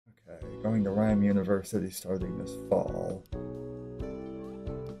Going to Rhyme University starting this fall.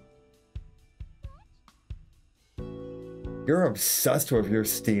 You're obsessed with your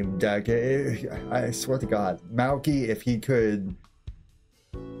Steam Deck. I swear to God. Malky, if he could...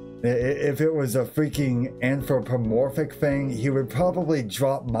 If it was a freaking anthropomorphic thing, he would probably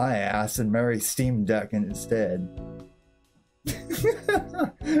drop my ass and marry Steam Deck instead.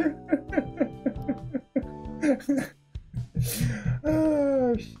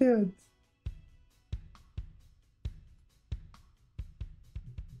 Oh, shit.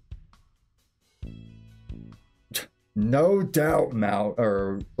 No doubt,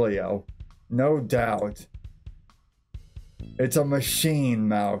 Leo. No doubt. It's a machine,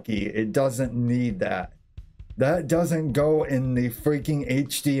 Malky. It doesn't need that. That doesn't go in the freaking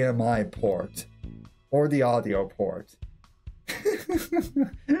HDMI port. Or the audio port.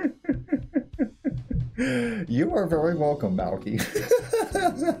 You are very welcome, Malky.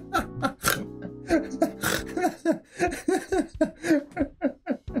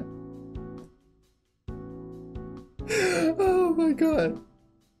 Oh my god.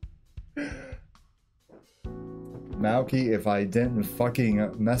 Malky, if I didn't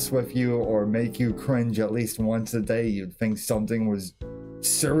fucking mess with you or make you cringe at least once a day, you'd think something was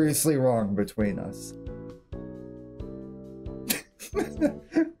seriously wrong between us.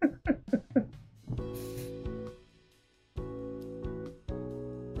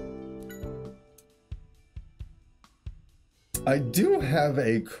 I do have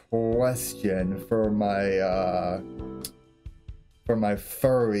a question for my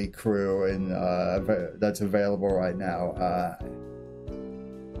furry crew that's available right now.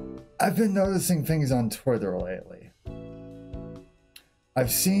 I've been noticing things on Twitter lately.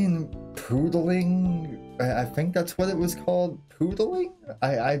 I've seen poodling. I think that's what it was called. Poodling?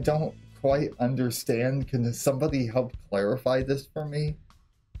 I don't quite understand. Can somebody help clarify this for me?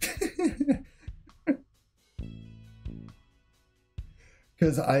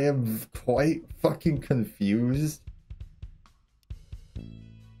 Because I am quite fucking confused.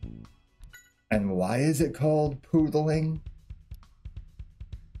 And why is it called poodling?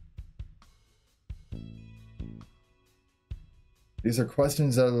 These are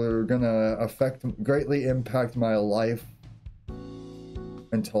questions that are gonna greatly impact my life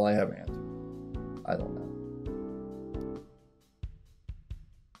until I have answers. I don't know.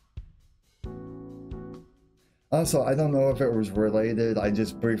 Also, I don't know if it was related. I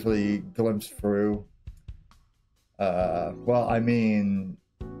just briefly glimpsed through. Well, I mean,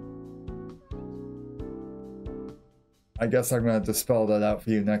 I guess I'm gonna have to spell that out for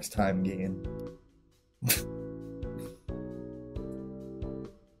you next time, Geen.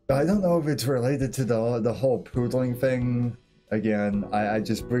 I don't know if it's related to the whole poodling thing. Again, I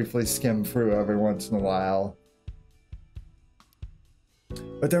just briefly skim through every once in a while.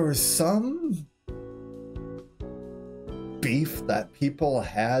 But there was some beef that people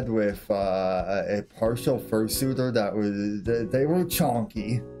had with a partial fursuiter that was... They were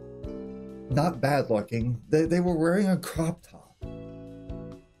chonky. Not bad looking. They were wearing a crop top.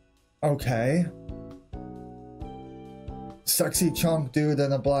 Okay. Sexy chunk dude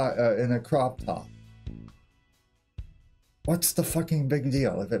in a crop top. What's the fucking big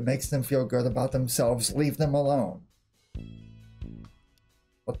deal? If it makes them feel good about themselves, leave them alone.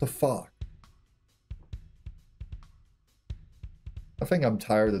 What the fuck? I think I'm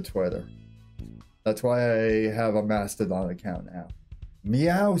tired of Twitter. That's why I have a Mastodon account now.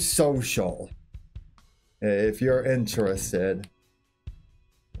 Meow Social. If you're interested.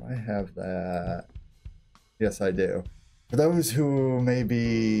 Do I have that? Yes, I do. For those who may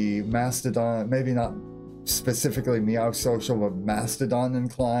be Mastodon, maybe not specifically Meow Social, but Mastodon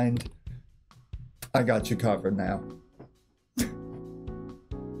inclined, I got you covered now.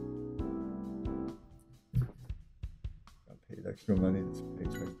 Extra money this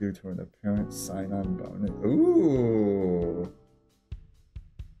paycheck due to an apparent sign-on bonus. Ooh,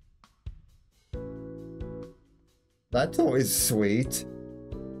 that's always sweet.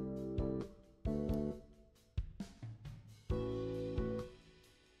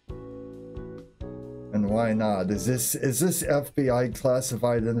 And why not? Is this FBI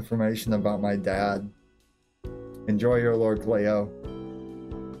classified information about my dad? Enjoy your Lord Leo.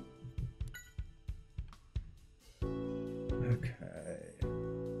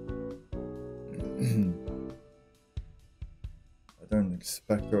 I don't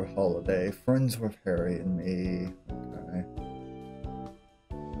expect your holiday. Friends with Harry and me. Okay.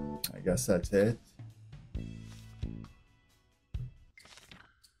 I guess that's it.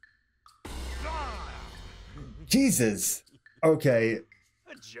 Jesus! Okay.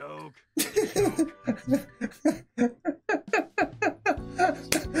 A joke.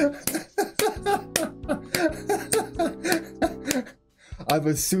 I'm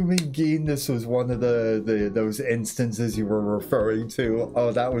assuming, Geen, this was one of those instances you were referring to.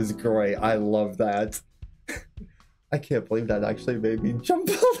 Oh, that was great. I love that. I can't believe that actually made me jump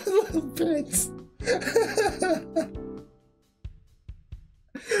a little bit.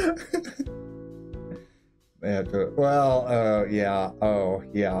 Well, yeah. Oh,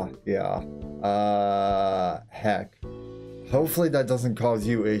 yeah. Heck. Hopefully that doesn't cause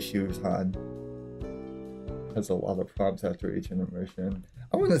you issues, hon. Has a lot of prompts after each intermission.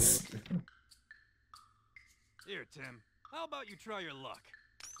 I want to. Here, Tim. How about you try your luck?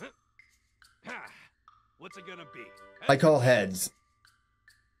 Huh? What's it gonna be? I call heads.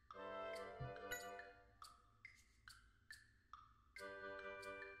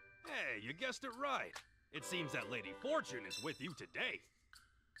 Hey, you guessed it right. It seems that Lady Fortune is with you today.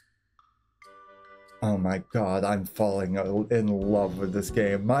 Oh my god, I'm falling in love with this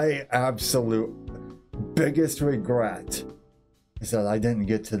game. My absolute biggest regret is that I didn't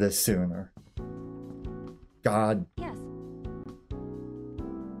get to this sooner. God. Yes.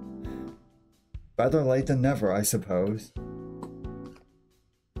 Better late than never, I suppose.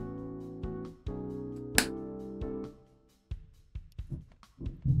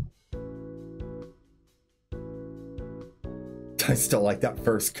 I still like that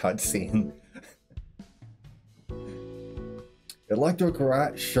first cutscene. Electric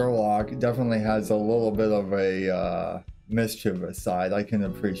Rat Sherlock definitely has a little bit of a mischievous side. I can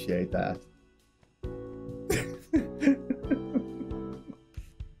appreciate that.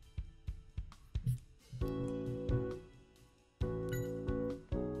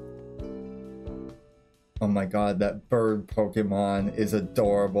 Oh my god, that bird Pokemon is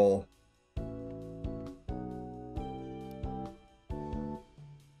adorable.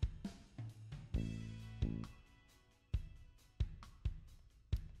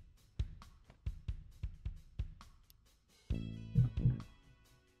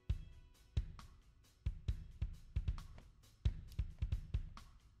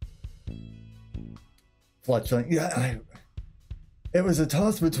 Fletchling, yeah, it was a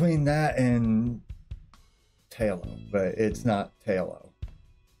toss between that and Tailo, but it's not Tailo.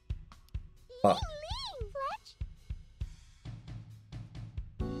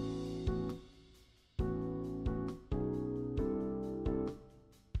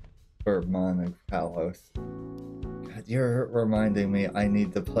 Birdmon Kalos. God, you're reminding me I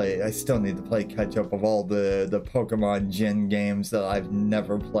still need to play catch up of all the Pokemon Gen games that I've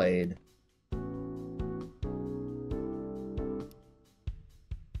never played.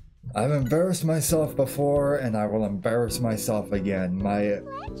 I've embarrassed myself before, and I will embarrass myself again. My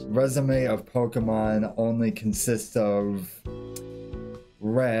resume of Pokemon only consists of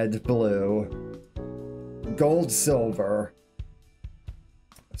red, blue, gold, silver,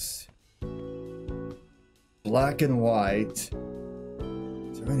 black and white.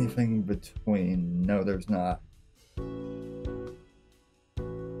 Is there anything between? No, there's not.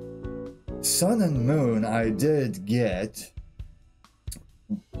 Sun and Moon I did get.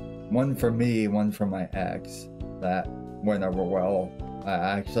 One for me, one for my ex. That went over well. I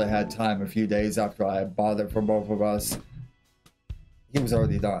actually had time a few days after I bought it for both of us. He was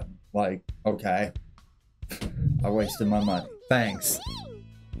already done. Like, okay. I wasted my money. Thanks.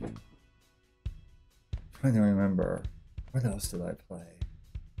 Trying to remember. What else did I play?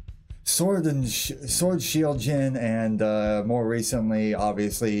 Sword Shield Gen, and more recently,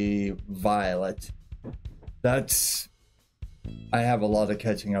 obviously, Violet. That's... I have a lot of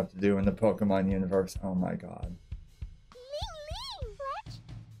catching up to do in the Pokemon universe. Oh my god.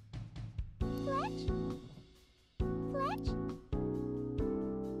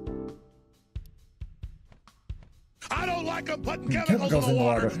 I don't like them putting chemicals in the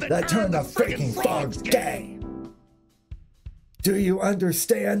water that turn the freaking frogs gay. Do you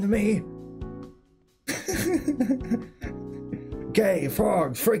understand me? Gay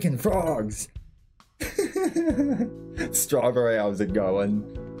frogs, freaking frogs. Strawberry, how's it going?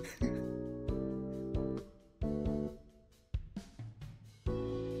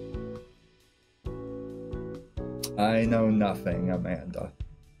 I know nothing, Amanda.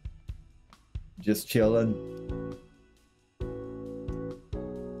 Just chilling.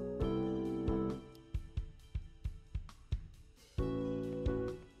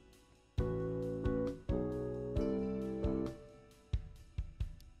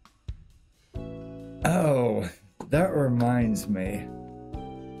 Oh, that reminds me.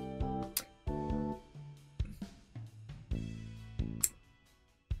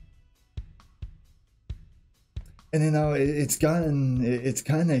 And you know, it's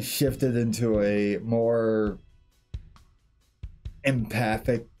kind of shifted into a more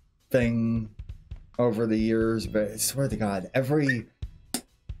empathic thing over the years, but I swear to God, every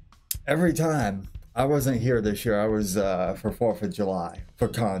every time, I wasn't here this year. I was for 4th of July, for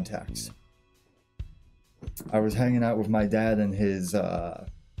context. I was hanging out with my dad and his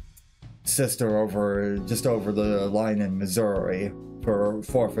sister over just over the line in Missouri for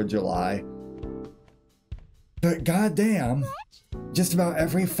 4th of July. But goddamn, just about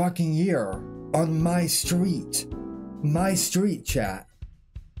every fucking year on my street chat,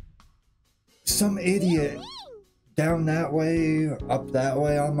 some idiot down that way, up that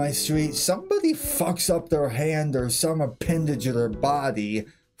way on my street, somebody fucks up their hand or some appendage of their body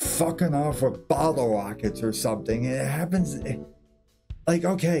fucking off with bottle rockets or something. It happens. Like,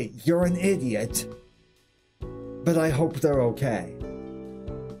 okay, you're an idiot, but I hope they're okay.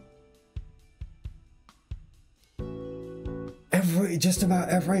 Just about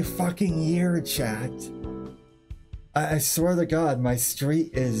every fucking year, chat. I swear to God, my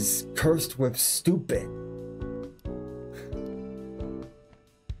street is cursed with stupid.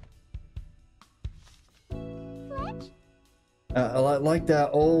 Like that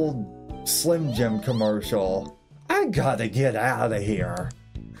old Slim Jim commercial. I gotta get out of here.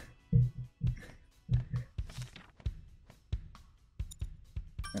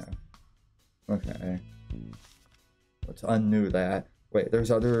 Oh. Okay. Let's undo that. Wait,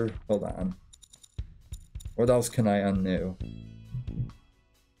 there's other... Hold on. What else can I undo?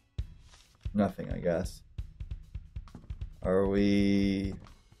 Nothing, I guess. Are we...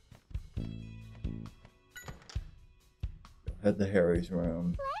 Head to Harry's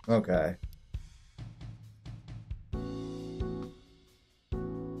room. Okay.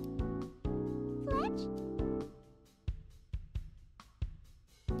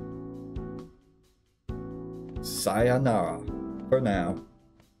 Sayonara. For now.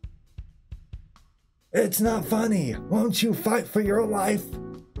 It's not funny. Won't you fight for your life?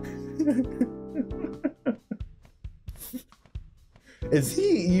 Is he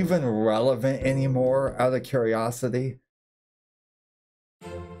even relevant anymore, out of curiosity?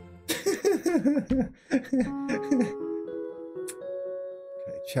 Okay,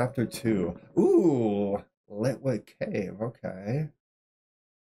 chapter 2. Ooh, Litwick Cave, okay.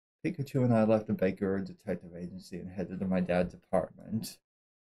 Pikachu and I left the Baker Detective Agency and headed to my dad's apartment.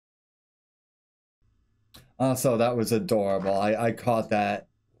 Also, that was adorable. I caught that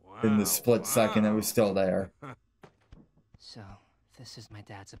in the split second it was still there. So, this is my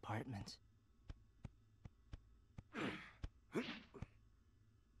dad's apartment.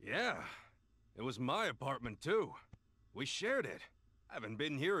 Yeah, it was my apartment too. We shared it. I haven't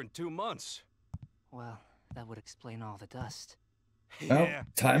been here in 2 months. Well, that would explain all the dust. Well, Yeah,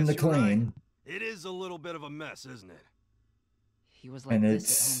 time to clean. Right. It is a little bit of a mess, isn't it? He was like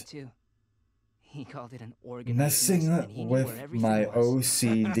this at home too. He called it an organized messing mess, up and he knew with where everything my was.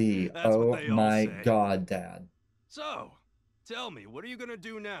 OCD. Oh my god, Dad. So, tell me, what are you gonna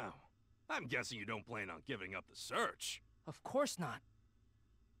do now? I'm guessing you don't plan on giving up the search. Of course not.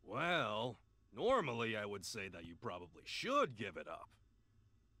 Well, normally I would say that you probably should give it up.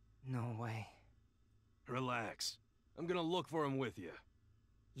 No way. Relax. I'm gonna look for him with you.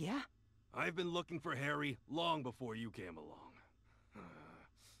 Yeah? I've been looking for Harry long before you came along.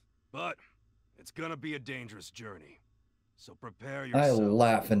 But it's gonna be a dangerous journey. So prepare yourself. I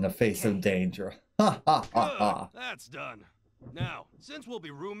laugh in the face of danger. Ha ha ha ha. That's done. Now, since we'll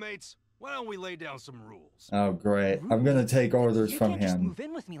be roommates, why don't we lay down some rules? Oh great. I'm gonna take orders from You can't just him. move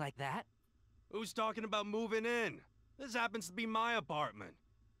in with me like that. Who's talking about moving in? This happens to be my apartment.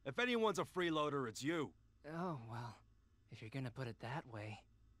 If anyone's a freeloader, it's you. Oh, well, if you're gonna put it that way.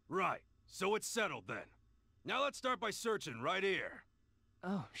 Right. So it's settled then. Now let's start by searching right here.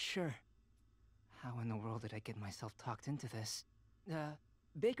 Oh, sure. How in the world did I get myself talked into this?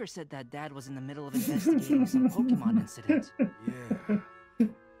 Baker said that Dad was in the middle of investigating some Pokemon incident. Yeah.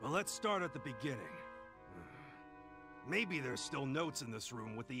 Well, let's start at the beginning. Maybe there's still notes in this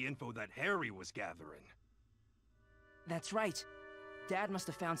room with the info that Harry was gathering. That's right. Dad must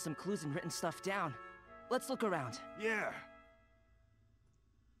have found some clues and written stuff down. Let's look around. Yeah.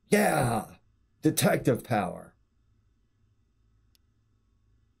 Yeah! Detective power.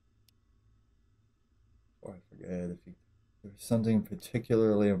 Before I forget, if there's something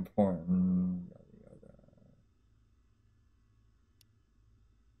particularly important.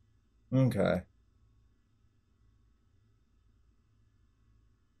 Okay.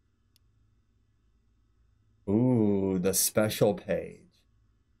 Ooh, the special page.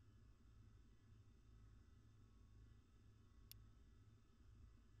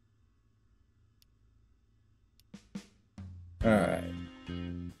 Alright.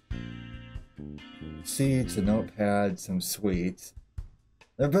 Seeds, a notepad, some sweets.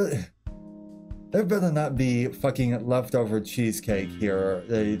 But There better not be fucking leftover cheesecake here.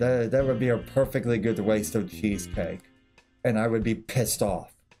 That would be a perfectly good waste of cheesecake. And I would be pissed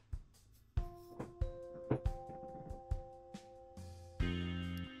off. Okay.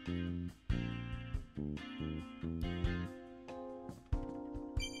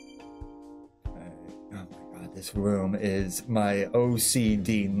 Oh my god, this room is my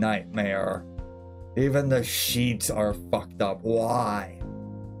OCD nightmare. Even the sheets are fucked up. Why?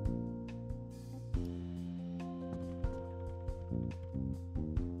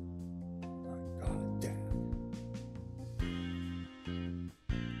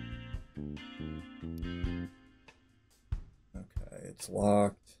 It's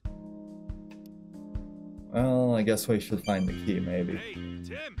locked. Well, I guess we should find the key, maybe. Hey,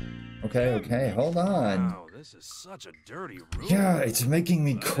 Tim. Okay, hold on. Wow, this is such a dirty room. Yeah, it's making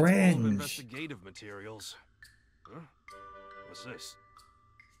me It's full of cringe. investigative materials. Huh? What's this?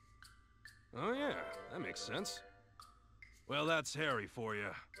 Oh yeah, that makes sense. Well, that's Harry for you.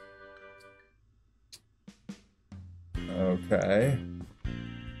 Okay.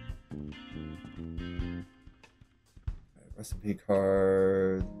 Recipe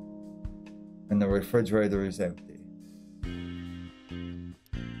card. And the refrigerator is empty.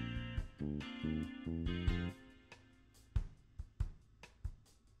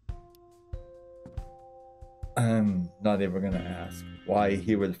 I'm not even gonna ask why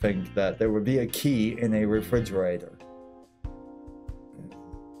he would think that there would be a key in a refrigerator.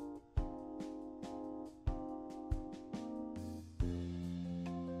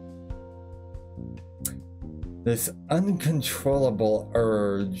 This uncontrollable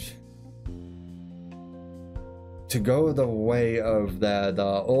urge to go the way of that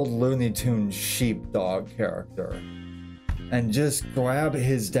old Looney Tunes sheepdog character and just grab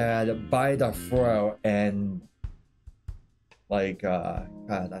his dad by the throat and like God,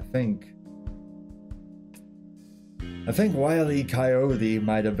 I think Wile E. Coyote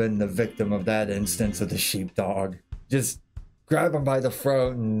might have been the victim of that instance of the sheepdog. Just grab him by the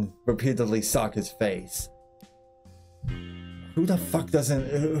throat and repeatedly sock his face. Who the fuck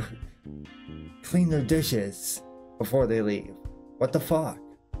doesn't clean their dishes before they leave? What the fuck?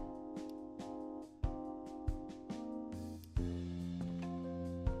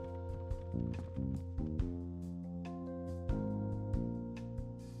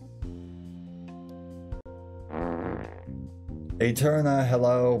 Eterna,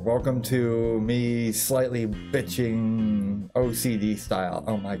 hello. Welcome to me slightly bitching OCD style.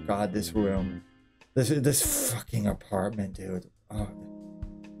 Oh my god, this room. This fucking apartment, dude. Oh,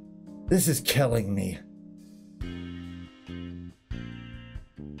 this is killing me.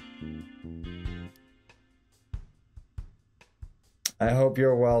 I hope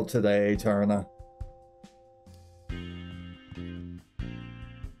you're well today, Eterna.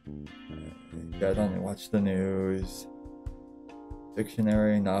 Dad only watch the news.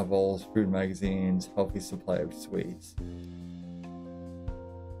 Dictionary, novels, food magazines, healthy supply of sweets.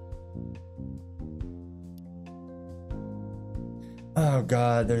 Oh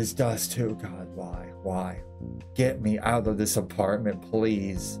god, there's dust too. God, why? Why? Get me out of this apartment,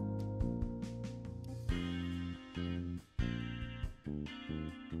 please.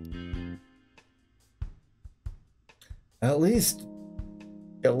 At least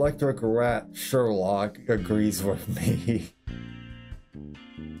Electric Rat Sherlock agrees with me.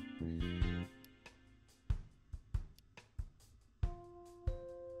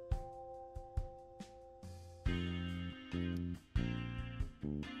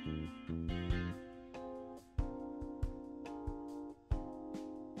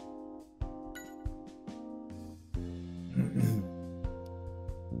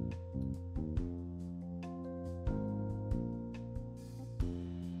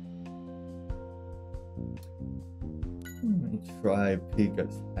 Let me try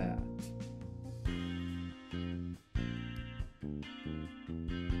Pika's hat.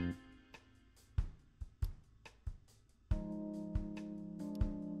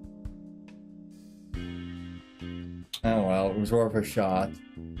 Oh well, it was worth a shot.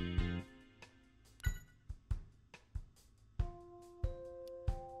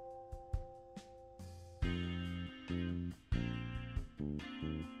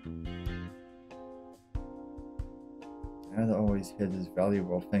 Dad always hid his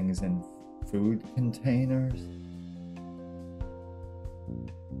valuable things in food containers.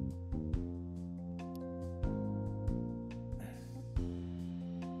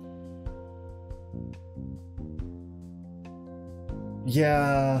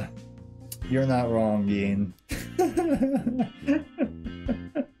 Yeah, you're not wrong, Bean. He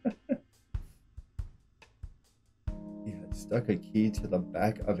had stuck a key to the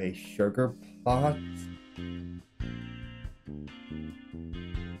back of a sugar pot.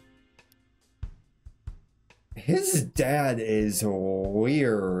 His dad is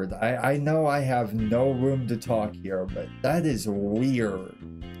weird. I know I have no room to talk here, but that is weird.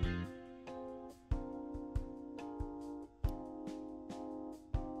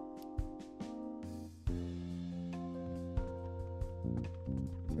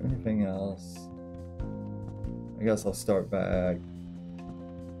 Is there anything else? I guess I'll start back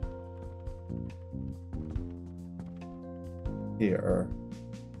here.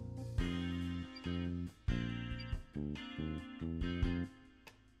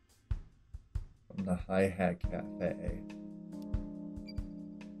 From the Hi-Hat Cafe.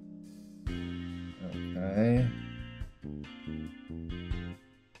 Okay.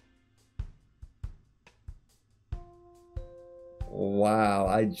 Wow,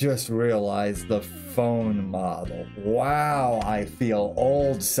 I just realized the phone model. Wow, I feel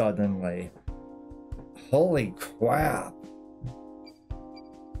old suddenly. Holy crap.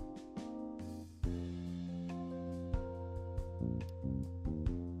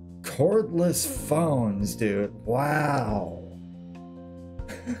 Cordless phones, dude. Wow.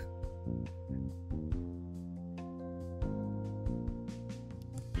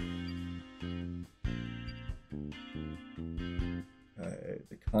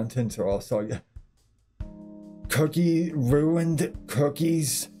 The contents are also ruined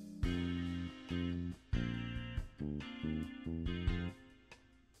cookies.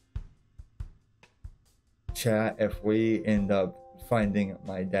 Chat, if we end up finding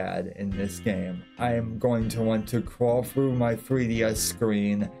my dad in this game, I am going to want to crawl through my 3DS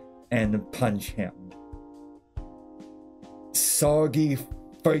screen and punch him. Soggy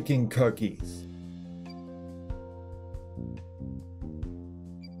freaking cookies.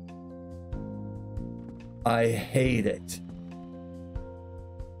 I hate it.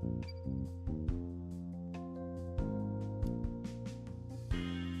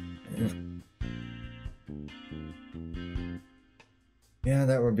 Yeah,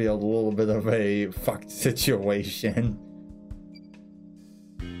 that would be a little bit of a fucked situation.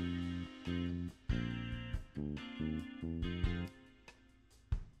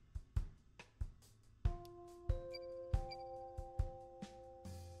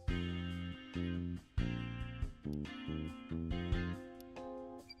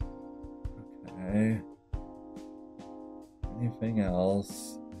 Okay. Anything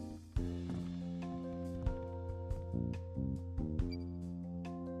else?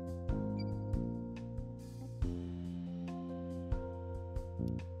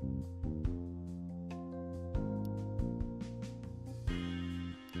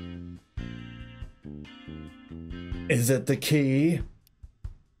 Is it the key?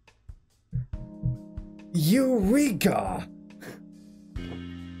 Eureka!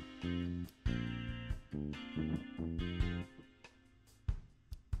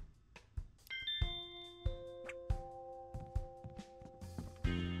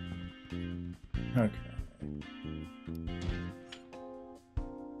 Okay.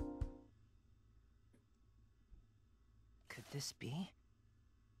 Could this be?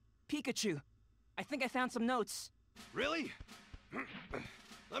 Pikachu! I think I found some notes. Really?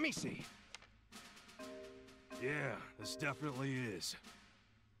 Let me see. Yeah, this definitely is.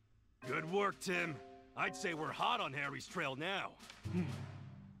 Good work, Tim. I'd say we're hot on Harry's trail now.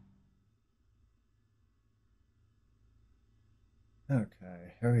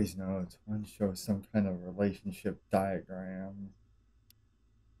 Okay, Harry's notes. One shows some kind of relationship diagram.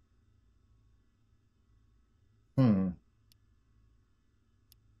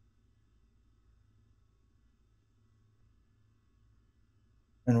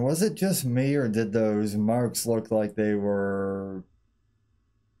 And was it just me, or did those marks look like they were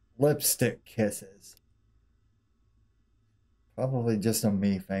lipstick kisses? Probably just a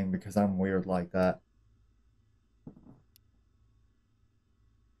me thing, because I'm weird like that.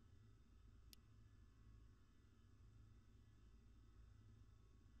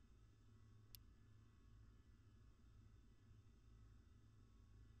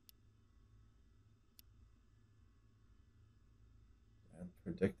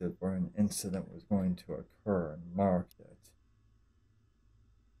 Predicted where an incident was going to occur and marked it.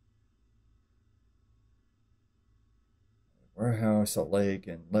 Warehouse, a lake,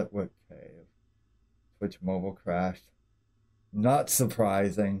 and Litwick Cave. Twitch mobile crashed. Not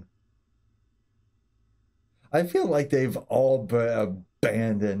surprising. I feel like they've all but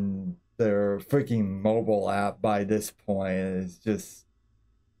abandoned their freaking mobile app by this point. It's just...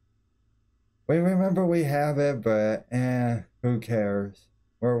 we remember we have it, but who cares?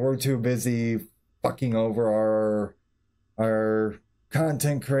 We're too busy fucking over our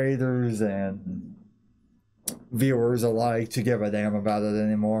content creators and viewers alike to give a damn about it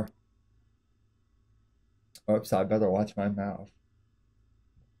anymore. Oops, I better watch my mouth.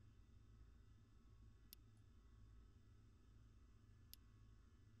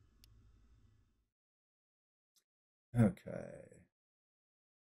 Okay.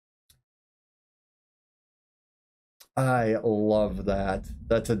 I love that.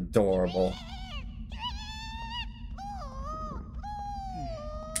 That's adorable.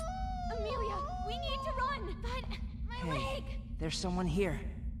 Amelia, we need to run, but my leg. There's someone here.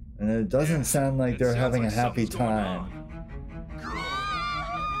 And it doesn't sound like they're having a happy time.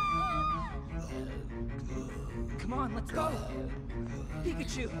 Come on, let's go.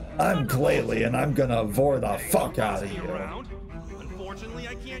 Pikachu. I'm Glalie, and I'm gonna vor the fuck out of you. Unfortunately,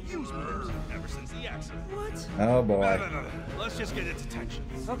 I can't use moves ever since the accident. What? Oh boy. No. Let's just get its attention.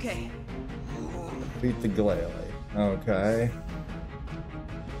 Okay. Beat the Glalie. Okay.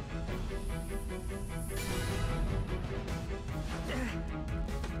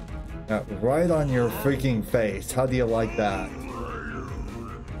 Right on your freaking face. How do you like that?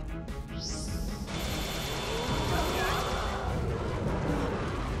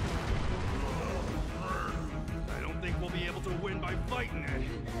 I don't think we'll be able to win by fighting it.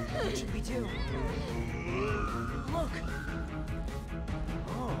 What should we do? Look.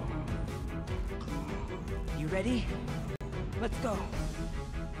 Oh. You ready? Let's go.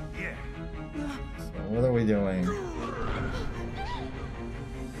 Yeah. So what are we doing?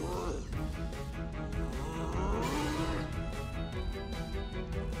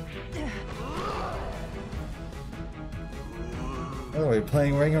 Oh, are we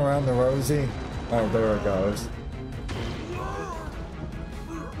playing Ring Around the Rosie? Oh, there it goes.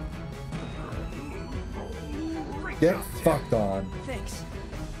 Get fucked on. Thanks.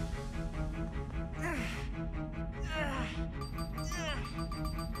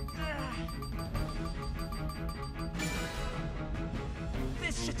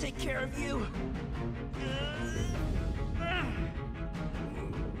 This should take care of you.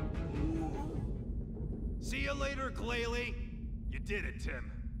 See you later, Glalie. You did it,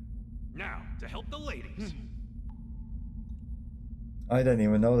 Tim. Now, to help the ladies. I didn't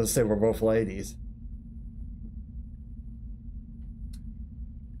even notice they were both ladies.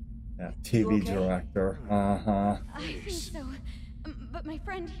 Yeah, TV okay? director. Uh-huh. I think so. But my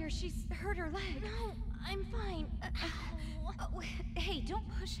friend here, she's hurt her leg. No, I'm fine. Hey, don't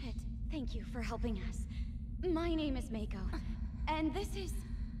push it. Thank you for helping us. My name is Mako. And this is...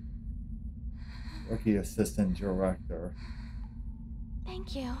 Rookie assistant director.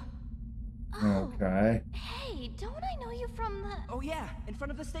 Thank you. Okay. Hey, don't I know you from the... Oh yeah, in front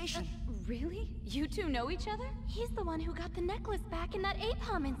of the station. Really? You two know each other? He's the one who got the necklace back in that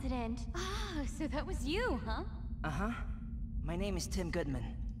APOM incident. Ah, so that was you, huh? Uh-huh. My name is Tim Goodman.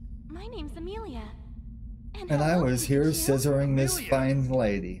 My name's Amelia. And I hello, was here Pikachu. scissoring this Amelia. fine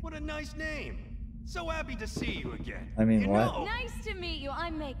lady. What a nice name. So happy to see you again. I mean, You what? know- Nice to meet you.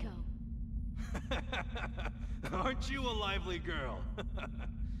 I'm Mako. Aren't you a lively girl?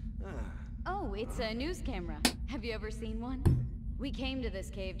 Oh, it's a news camera. Have you ever seen one? We came to this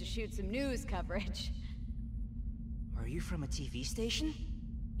cave to shoot some news coverage. Are you from a TV station?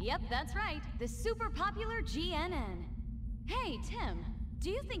 Yep, that's right. The super popular GNN. Hey, Tim. Do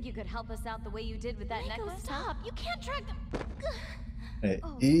you think you could help us out the way you did with that necklace? Stop! You can't track them. Hey,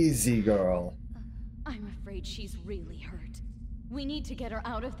 easy, girl. I'm afraid she's really hurt. We need to get her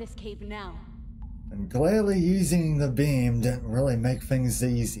out of this cave now. And Glalie using the beam didn't really make things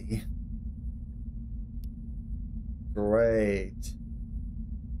easy. Great.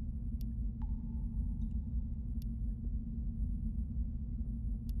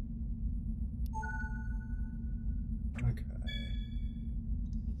 Okay.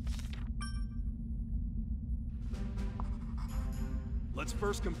 Let's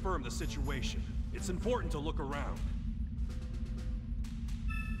first confirm the situation. It's important to look around.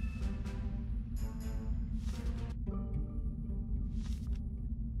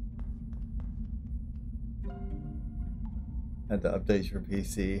 Had to update your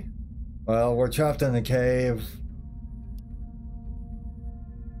PC. Well, we're trapped in a cave.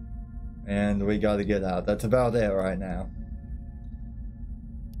 And we gotta get out. That's about it right now.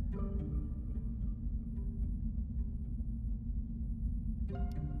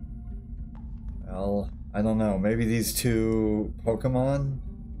 Well, I don't know. Maybe these two Pokemon?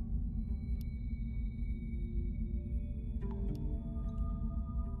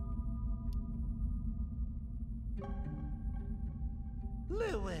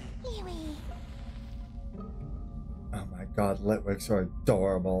 Litwick. Oh my god, Litwicks are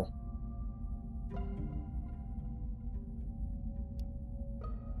adorable.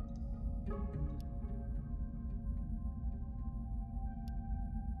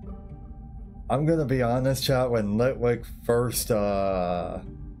 I'm gonna be honest, chat, when Litwick first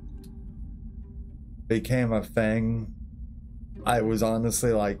became a thing, I was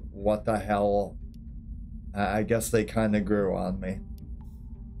honestly like, what the hell? I guess they kind of grew on me.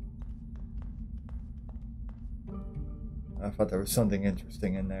 I thought there was something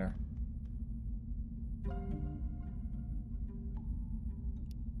interesting in there.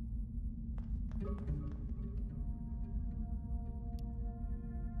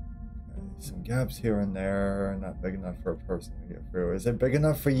 Some gaps here and there, not big enough for a person to get through. Is it big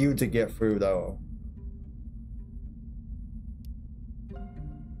enough for you to get through, though?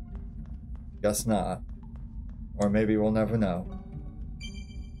 Guess not. Or maybe we'll never know.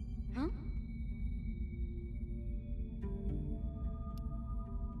 Huh?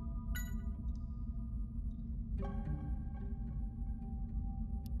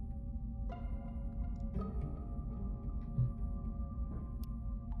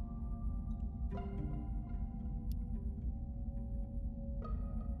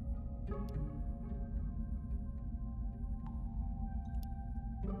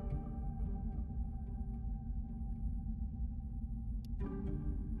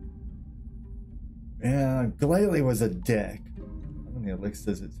 Yeah, Glalie was a dick. How many licks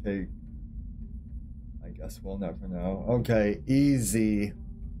does it take? I guess we'll never know. Okay, easy.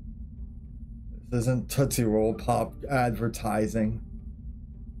 This isn't Tootsie Roll Pop advertising.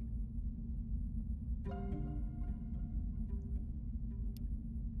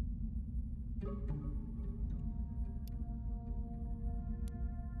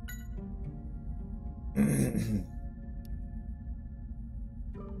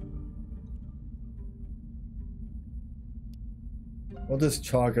 We'll just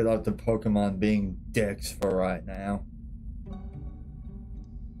chalk it up to Pokemon being dicks for right now.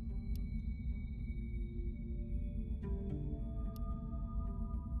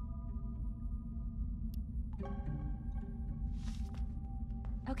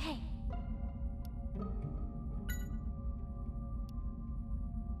 Okay.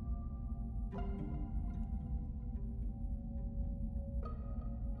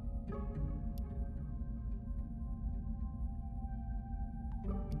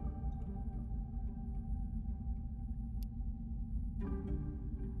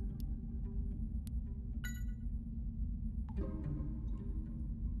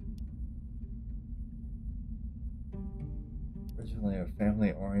 Originally a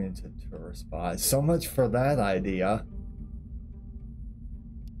family-oriented tourist spot. So much for that idea.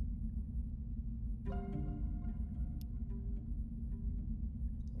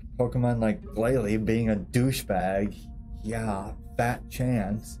 Pokemon like Glalie being a douchebag. Yeah, fat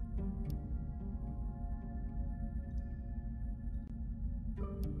chance.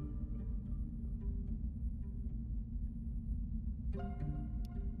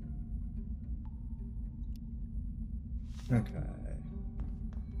 Okay.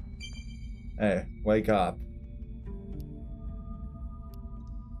 Hey, wake up.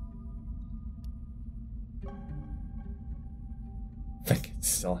 I can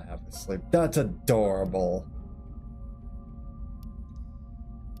still half asleep. That's adorable.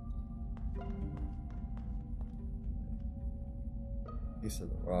 Piece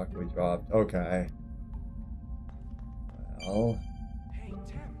of the rock we dropped. Okay. Well. Hey,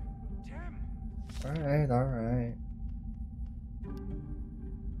 Tim. Alright, alright.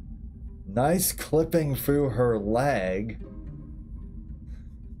 Nice clipping through her leg.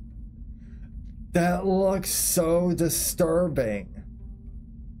 That looks so disturbing.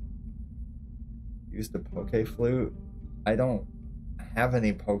 Use the poke flute. I don't have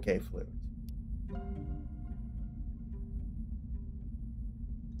any poke flute.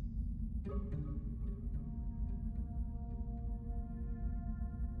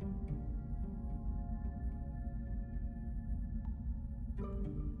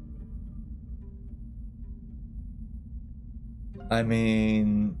 I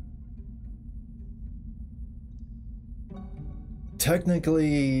mean,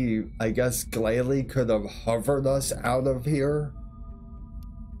 technically, I guess Glalie could have hovered us out of here.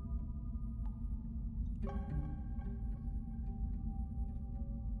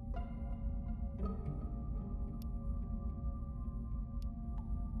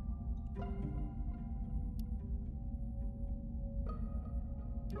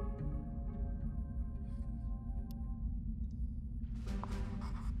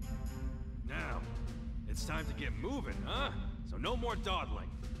 Now, it's time to get moving, huh? So no more dawdling.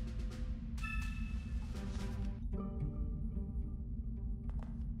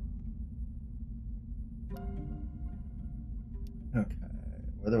 Okay,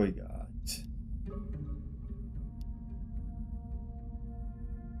 what do we got?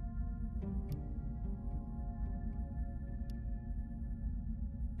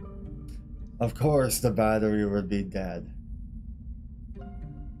 Of course the battery would be dead.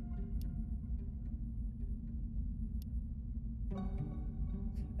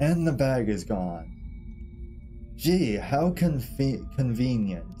 And the bag is gone. Gee, how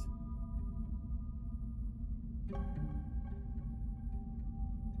convenient.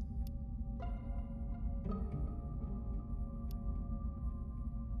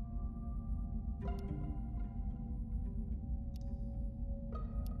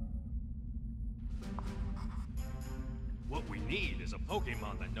 What we need is a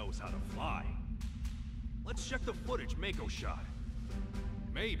Pokemon that knows how to fly. Let's check the footage Mako shot.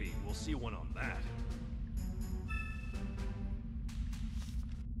 Maybe we'll see one on that.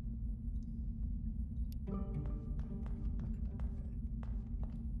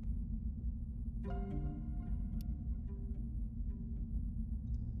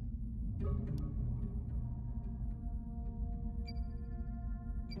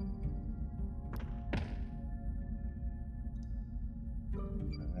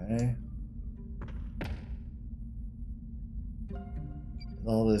 Okay. Get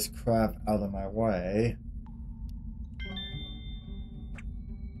all this crap out of my way.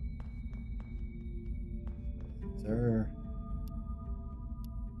 Is there...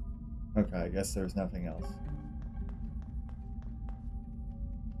 Okay, I guess there's nothing else.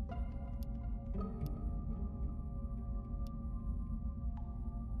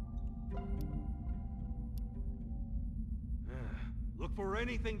 Look for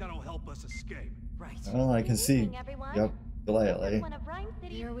anything that'll help us escape. Right. Well, I can see. Everyone. Yep, gladly. One of Rhyme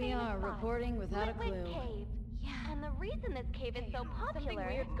City's Here we famous are, spots, reporting without a Litwick clue. Cave. Yeah. And the reason this cave is so popular. Something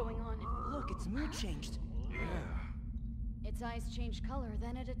weird's going on. Look, its mood changed. Yeah. Its eyes changed color,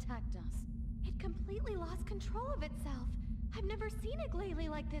 then it attacked us. It completely lost control of itself. I've never seen a glalie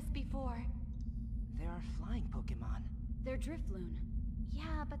like this before. There are flying Pokemon. They're Drifloon.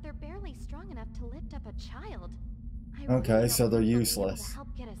 Yeah, but they're barely strong enough to lift up a child. I Okay, really so don't they're think they'll be able useless. to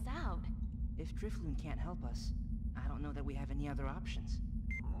help get us out. If Drifloon can't help us, I don't know that we have any other options.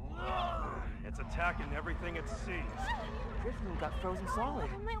 It's attacking everything it sees. Drifloon got frozen solid.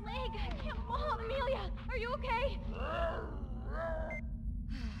 Oh, my leg! I can't walk. Amelia, are you okay?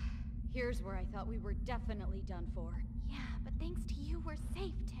 Here's where I thought we were definitely done for. Yeah, but thanks to you, we're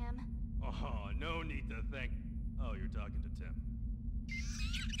safe, Tim. Oh, no need to thank. Oh, you're talking to Tim.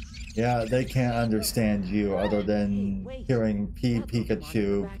 Yeah, they can't understand you other than Hey, wait. hearing P, That Pokemon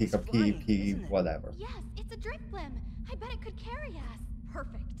Pikachu, back is Pika P, flying, P, isn't it? whatever. Yes, it's a Drifblim. I bet it could carry us.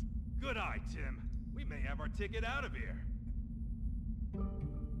 Perfect. Good eye, Tim. We may have our ticket out of here.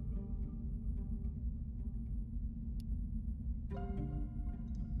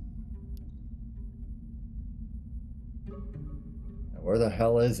 Now, where the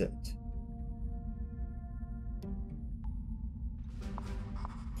hell is it?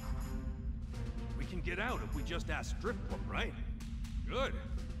 We can get out if we just ask Drifblim, right? Good.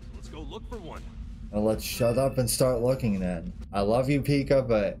 So let's go look for one. Now let's shut up and start looking then. I love you, Pika,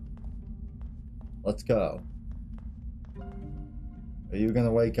 but let's go. Are you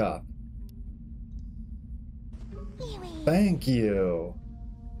gonna wake up? Eewee. Thank you.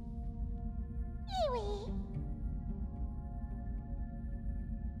 Eewee.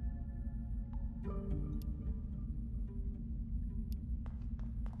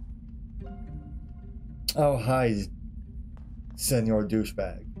 Oh, hi, Senor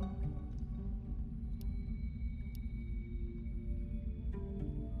Douchebag.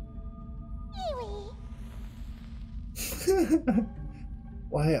 Eewee.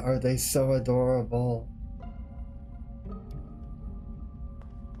 Why are they so adorable?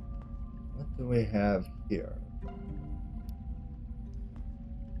 What do we have here?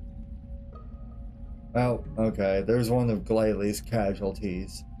 Oh, okay, there's one of Glalie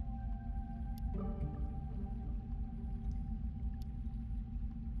casualties.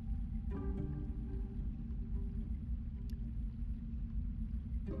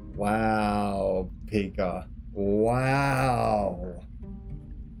 Wow, Pika. Wow.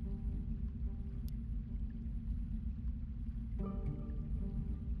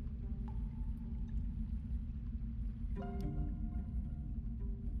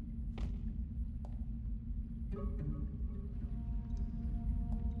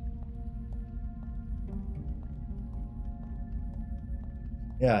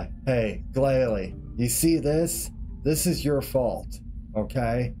 Yeah, hey, Glalie, you see this? This is your fault,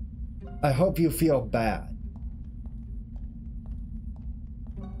 okay? I hope you feel bad.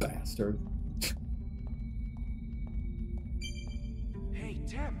 Bastard. Hey,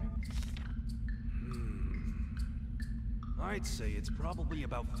 Tim. I'd say it's probably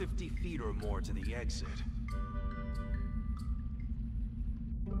about 50 feet or more to the exit.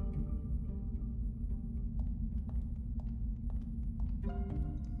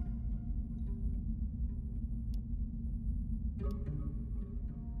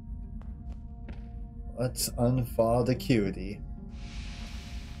 Let's unfollow the cutie.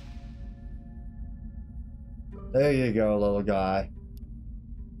 There you go, little guy.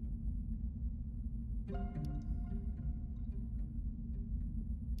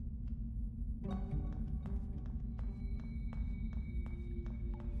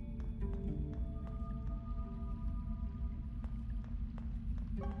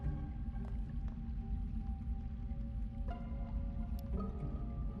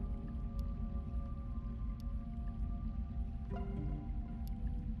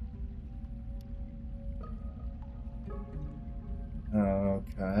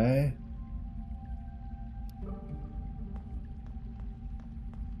 Okay.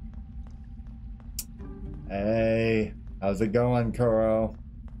 Hey, how's it going, Kuro?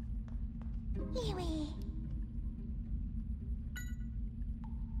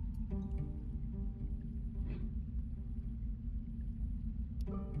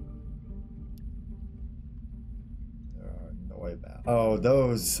 No way back. Oh,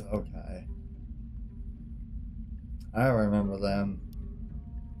 those. Okay. I remember them.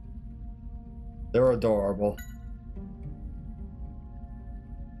 They're adorable.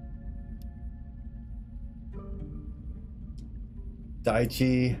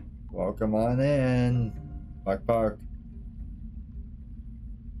 Daichi, welcome on in. Park Park.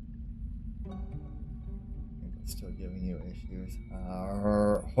 I think I'm still giving you issues.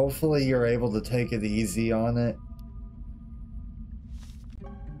 Hopefully you're able to take it easy on it.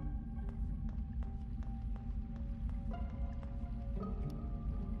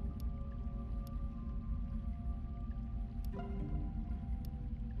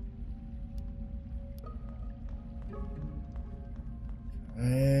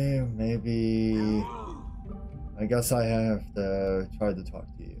 Maybe I guess I have to try to talk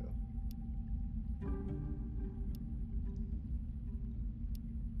to you.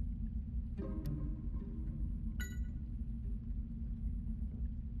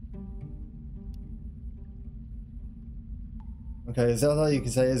 Okay, is that all you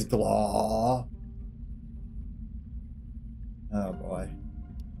can say is glaw? Oh boy.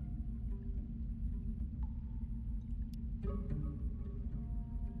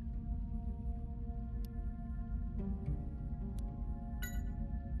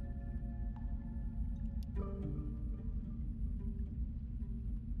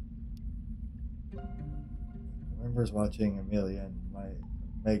 Remembers watching Amelia and my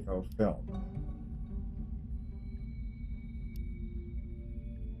Mako film.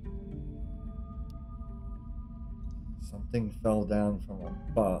 Something fell down from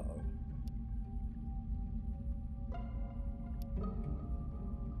above.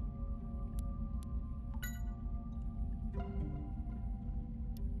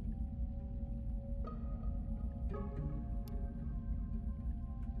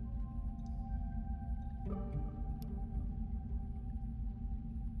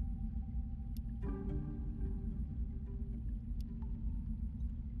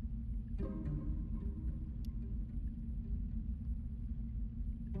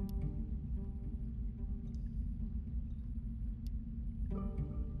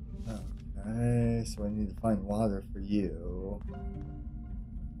 Okay, so I need to find water for you.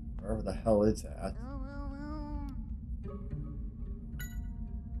 Wherever the hell it's at.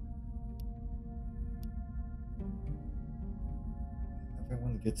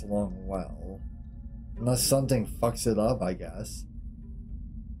 Everyone gets along well. Unless something fucks it up, I guess.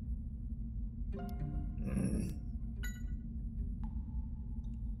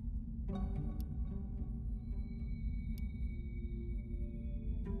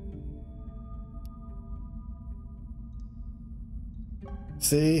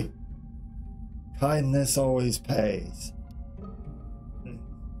 See? Kindness always pays.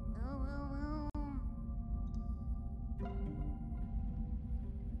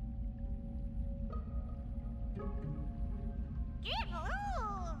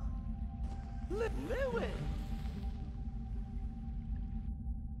 Litwick.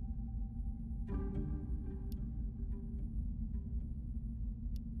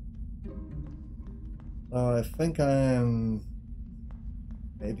 I think I'm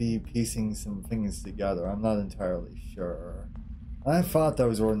maybe piecing some things together. I'm not entirely sure. I thought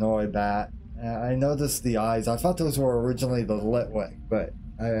those were Noibat. I noticed the eyes. I thought those were originally the Litwick, but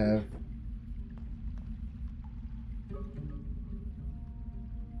I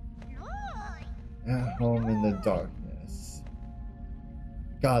at home in the darkness.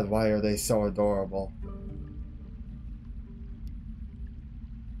 God, why are they so adorable?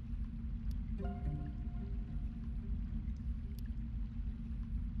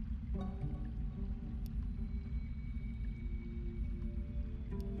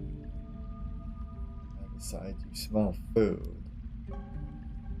 outside, you smell food.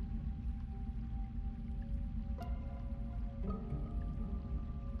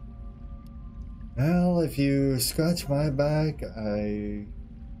 Well, if you scratch my back,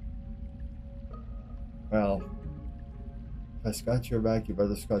 well, if I scratch your back, you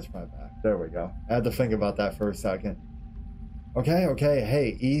better scratch my back. There we go. I had to think about that for a second. Okay, okay,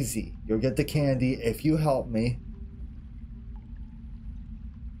 hey, easy. You'll get the candy if you help me.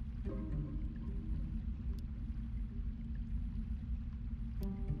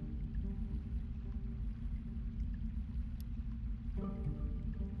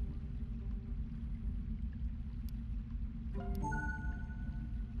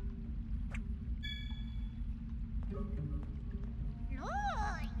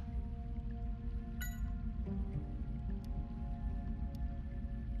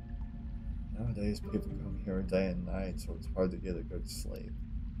 Nowadays, people come here day and night, so it's hard to get a good sleep.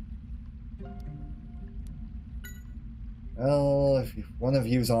 Well, if one of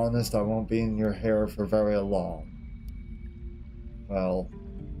you's honest, I won't be in your hair for very long. Well,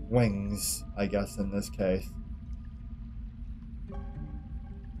 wings, I guess, in this case. Each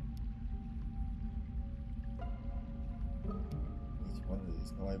one of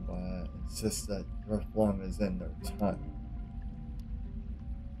these Noiba insists that your plum is in their tongue.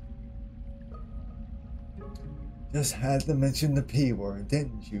 Just had to mention the P word,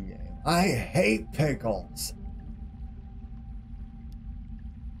 didn't you, game? I hate pickles!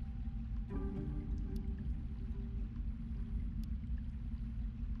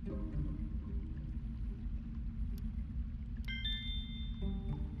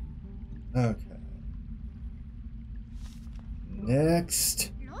 Okay.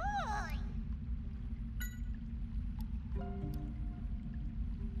 Next.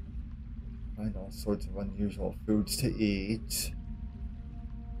 Find all sorts of unusual foods to eat.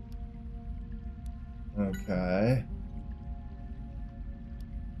 Okay.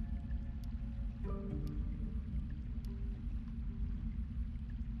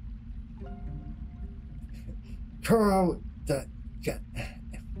 Kuro,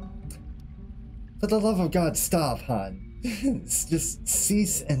 for the love of God, stop, hon. Just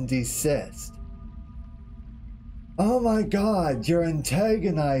cease and desist. Oh my God, you're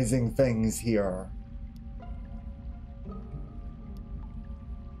antagonizing things here.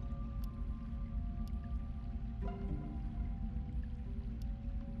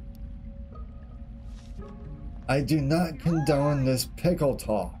 I do not condone this pickle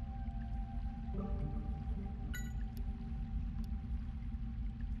talk.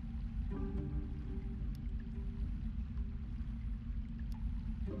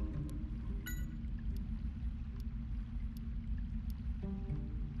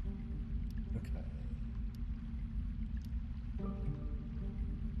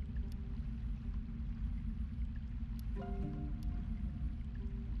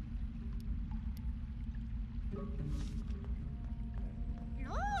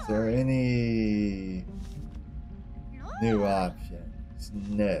 Is there any new options?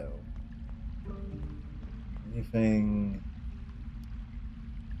 No. Anything?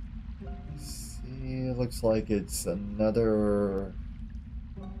 Let's see, it looks like it's another.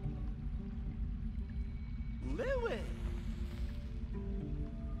 Litwick.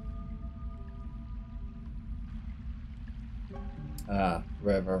 Ah,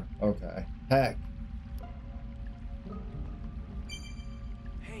 river. Okay. Heck.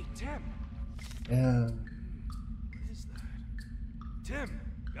 Tim. Yeah. What is that? Tim,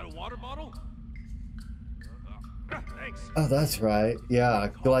 got a water bottle? Thanks. Oh, that's right. Yeah,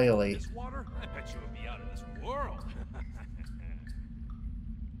 Glalie. This water? I bet you would be out of this world.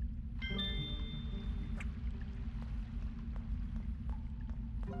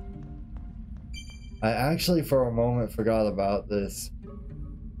 I actually, for a moment, forgot about this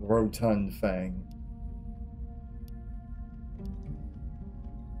rotund thing.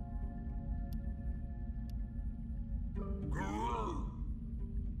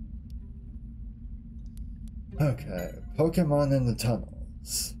 Okay, Pokemon in the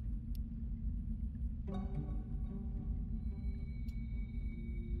tunnels.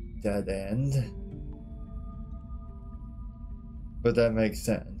 Dead end. But that makes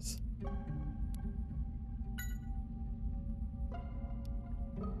sense.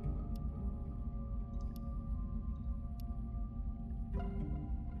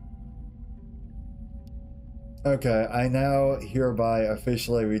 Okay, I now hereby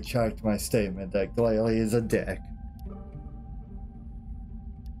officially retract my statement that Glalie is a dick.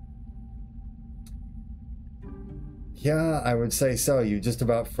 Yeah, I would say so. You just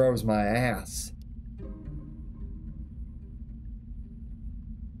about froze my ass.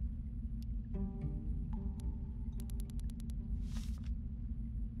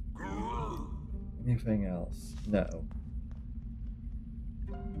 Anything else? No.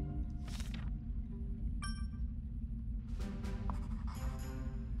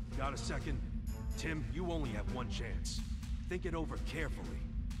 Got a second? Tim, you only have one chance. Think it over carefully.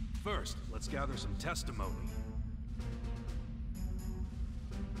 First, let's gather some testimony.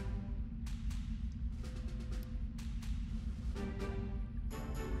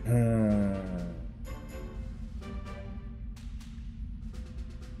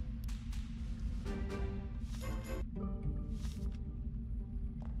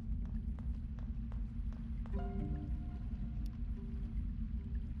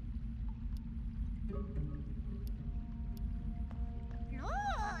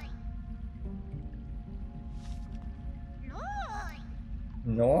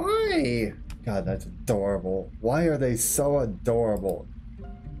 Noi! God, that's adorable. Why are they so adorable?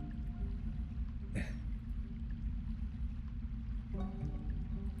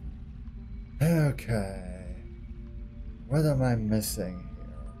 Okay. What am I missing here?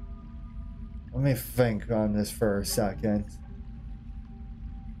 Let me think on this for a second.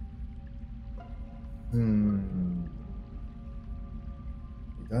 I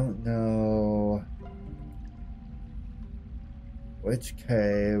don't know which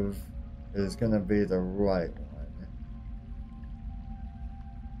cave is gonna be the right one.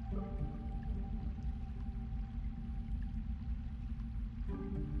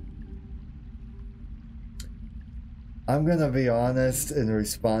 I'm gonna be honest in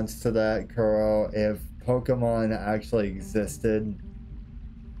response to that, Kuro. If Pokemon actually existed,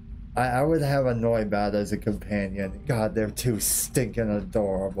 I would have a Noibat as a companion. God, they're too stinking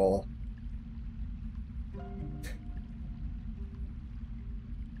adorable.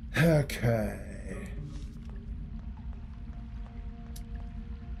 Okay.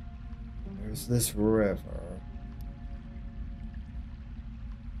 There's this river.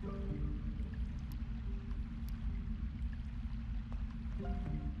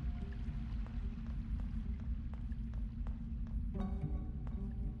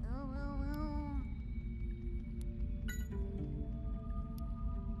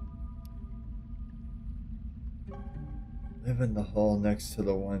 Live in the hall next to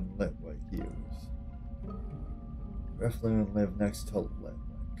the one Litwick used. Refloon live next to Litwick.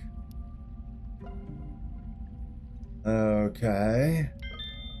 Okay.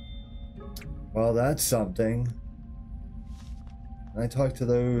 Well, that's something. Can I talk to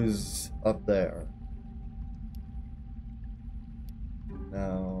those up there?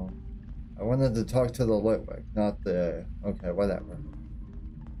 No. I wanted to talk to the Litwick, not the... Okay, whatever.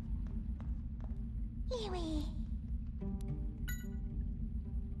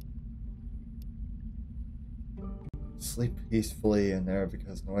 Sleep peacefully in there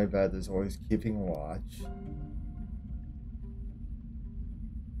because Noibat is always keeping watch.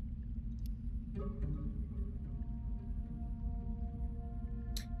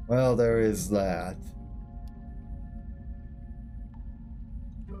 Well, there is that.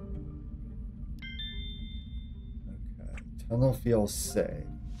 Okay, tunnel feels safe.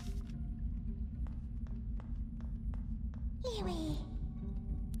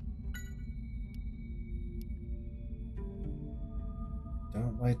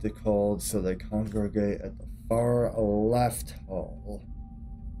 Don't like the cold, so they congregate at the far left hole.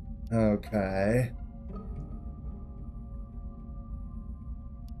 Okay.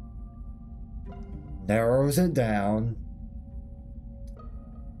 Narrows it down.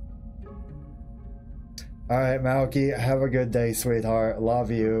 Alright, Malky, have a good day, sweetheart. Love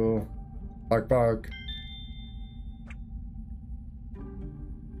you. Bark, bark.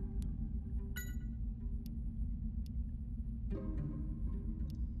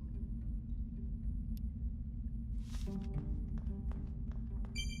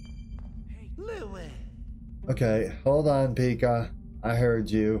 Okay, hold on, Pika. I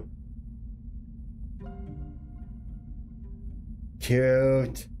heard you.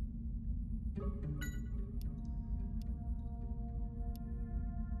 Cute.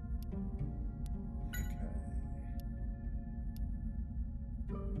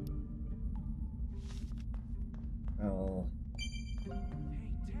 Oh.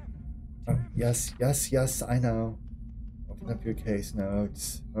 Oh, yes, yes, yes, I know. Open up your case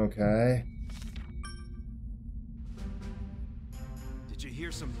notes. Okay. Did you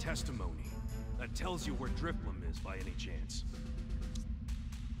hear some testimony that tells you where Drifblim is by any chance?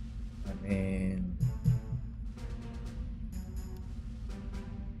 I mean...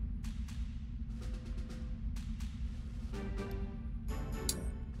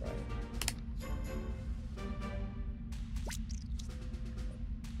 Right.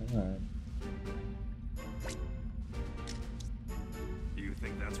 Come on. You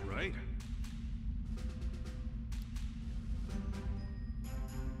think that's right?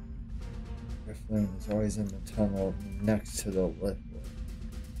 Drifloon is always in the tunnel next to the Litwick.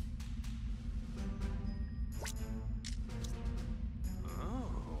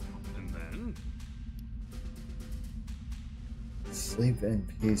 Oh, and then? Sleep in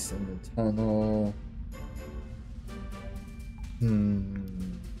peace in the tunnel.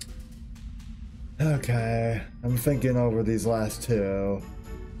 Okay, I'm thinking over these last two.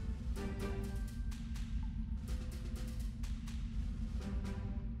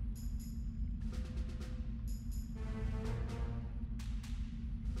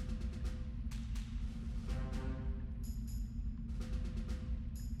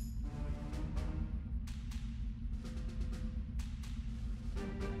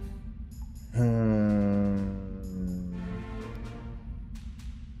 Do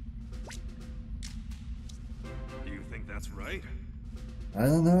you think that's right? I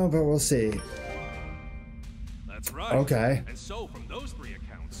don't know, but we'll see. That's right. Okay. And so, from those three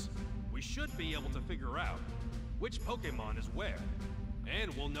accounts, we should be able to figure out which Pokemon is where.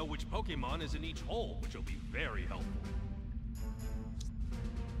 And we'll know which Pokemon is in each hole, which will be very helpful.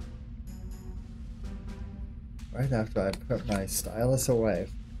 Right after I put my stylus away.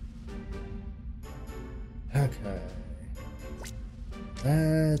 Okay.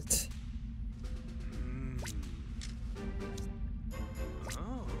 That.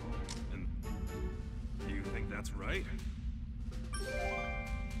 Oh. And do you think that's right?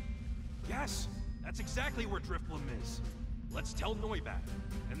 Yes! That's exactly where Drifblim is. Let's tell Noibat,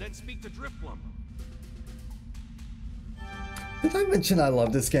 and then speak to Drifblim. Did I mention I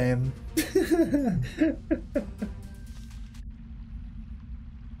love this game?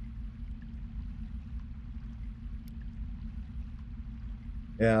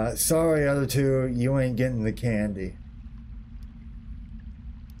 Yeah, sorry other two, you ain't getting the candy.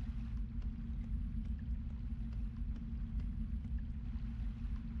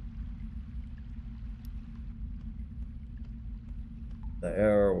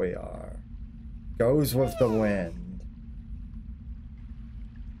 There we are. Goes with the wind.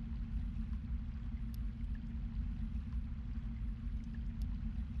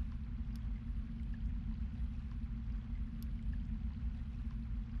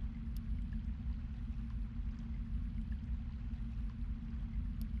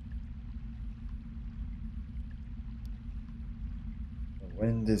 The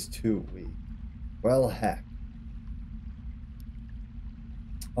wind is too weak. Well, heck.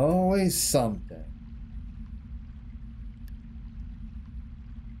 Always something.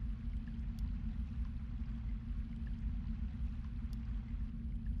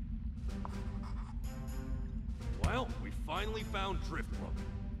 Well, we finally found Drifblim.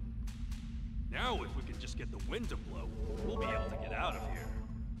 Now, if we can just get the wind to blow, we'll be able to get out of here.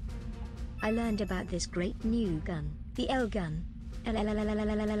 I learned about this great new gun, the L gun. Oh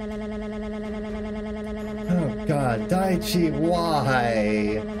God, Daichi,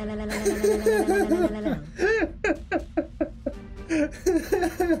 why?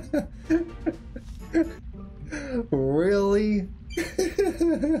 Really?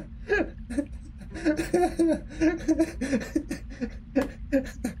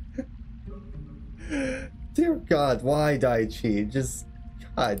 Dear God, why Daichi? Just,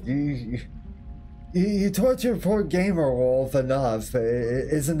 God, you torture poor Gamer Wolf enough.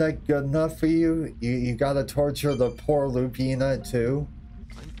 Isn't that good enough for you? You gotta torture the poor Lupina too?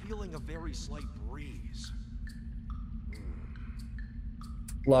 I'm feeling a very slight breeze.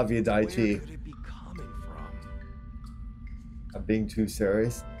 Love you, Where Daichi. could it be coming from? I'm being too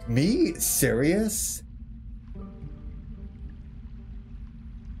serious. Me? Serious?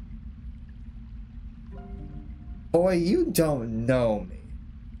 Boy, you don't know me.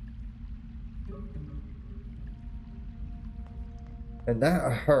 And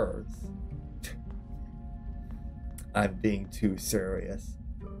that hurts. I'm being too serious.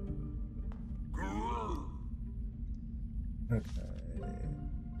 Okay.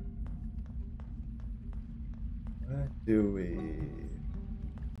 What do we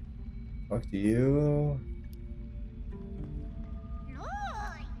talk to you?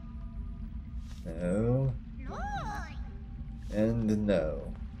 No. And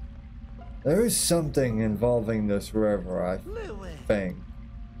no. There is something involving this river, I think.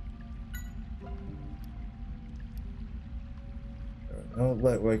 No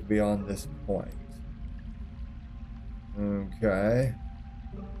Litwick beyond this point. Okay.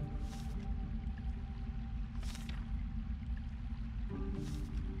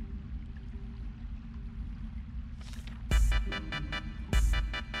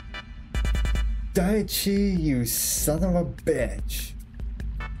 Daichi, you son of a bitch.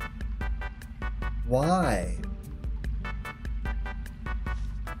 Why?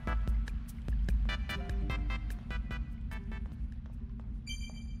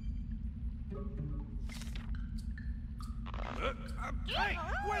 Hey,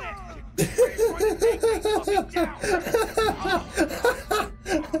 quit it! You're going to take me down!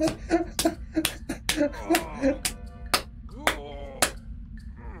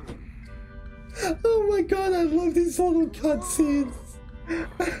 Oh my god, I love these little cutscenes.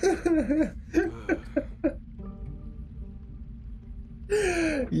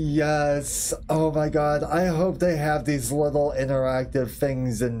 Yes. Oh my god. I hope they have these little interactive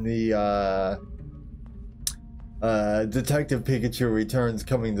things in the Detective Pikachu Returns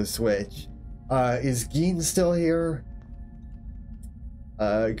coming to Switch. Is Geen still here?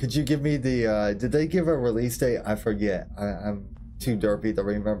 Could you give me the did they give a release date? I forget. I'm too derpy to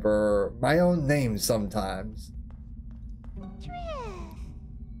remember my own name sometimes.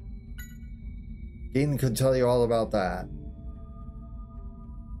 Geen could tell you all about that.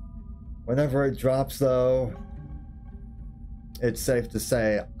 Whenever it drops, though, it's safe to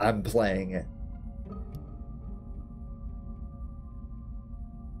say I'm playing it.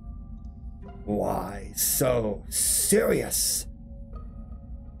 Why so serious?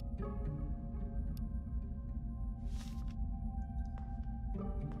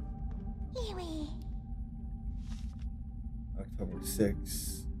 October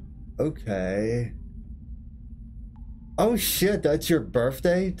 6th. Okay. Oh shit, that's your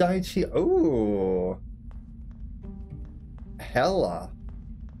birthday, Daichi? Oh. Hella.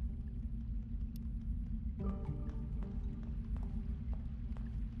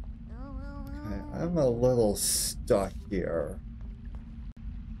 Okay, I'm a little stuck here.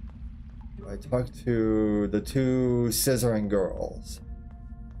 I talked to the two scissoring girls.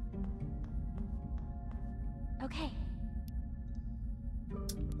 Okay.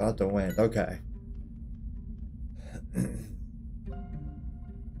 About to win, okay.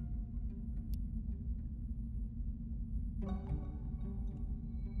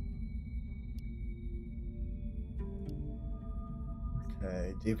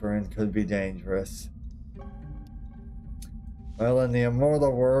 Okay, deeper end could be dangerous. Well, in the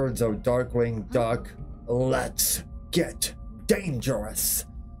immortal words of Darkwing Duck, let's get dangerous.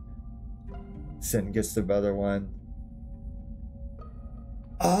 Sin gets the better one.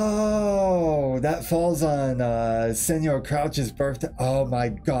 Oh, that falls on Senor Crouch's birthday. Oh my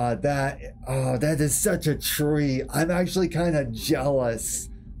god, that is such a treat. I'm actually kind of jealous.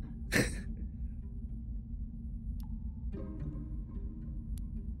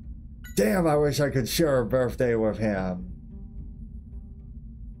 Damn, I wish I could share a birthday with him.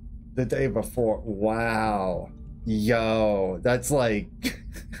 The day before. Wow. Yo, that's like...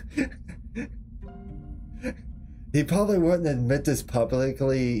 He probably wouldn't admit this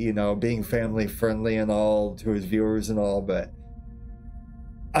publicly, you know, being family friendly and all to his viewers and all, but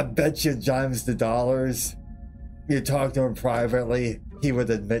I bet you dimes the dollars, you talk to him privately, he would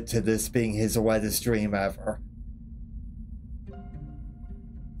admit to this being his wettest dream ever.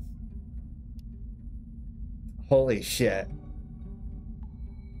 Holy shit.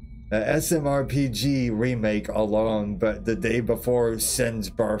 The SMRPG remake alone, but the day before Sin's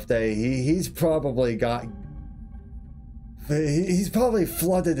birthday, he's probably got... He's probably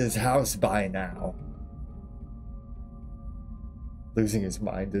flooded his house by now. Losing his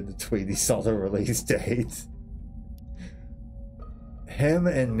mind in the tweet he saw the release date. Him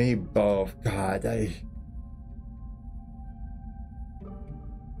and me both. God, I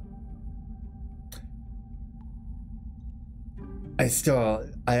still,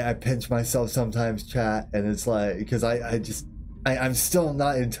 I pinch myself sometimes, chat, and it's like, because I'm still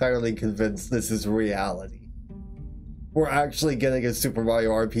not entirely convinced this is reality. We're actually getting a Super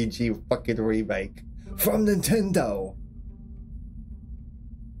Mario RPG fucking remake from Nintendo.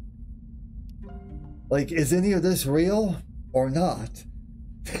 Like, is any of this real or not?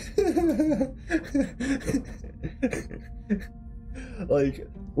 Like,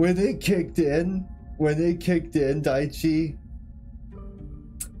 when it kicked in, Daichi,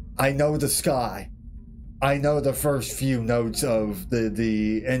 I know the sky. I know the first few notes of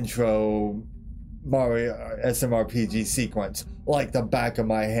the intro Mario SMRPG sequence like the back of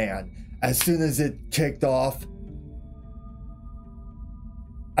my hand. As soon as it kicked off,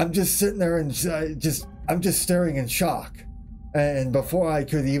 I'm just sitting there and I'm just staring in shock. And before I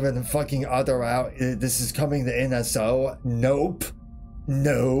could even fucking utter out, this is coming to NSO, nope,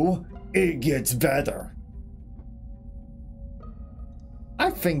 no, it gets better. I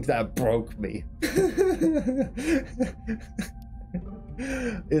think that broke me.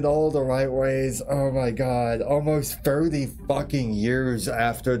 In all the right ways. Oh my god. Almost 30 fucking years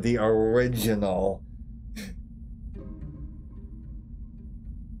after the original.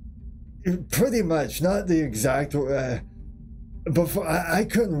 Pretty much, not the exact... before I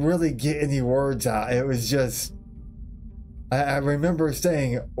couldn't really get any words out. It was just... I remember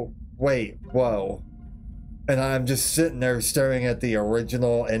saying, wait, whoa. And I'm just sitting there staring at the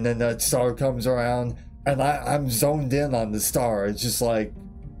original, and then that star comes around, and I'm zoned in on the star. It's just like,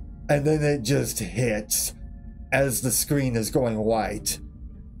 and then it just hits as the screen is going white.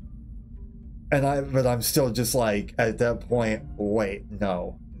 But I'm still just like, at that point, wait,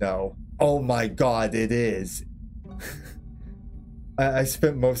 no. Oh my god, it is. I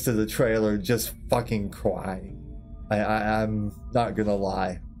spent most of the trailer just fucking crying. I'm not gonna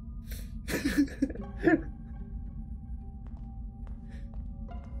lie.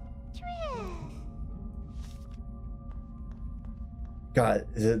 God,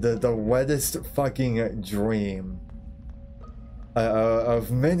 the wettest fucking dream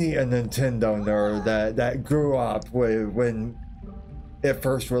of many a Nintendo nerd that grew up when it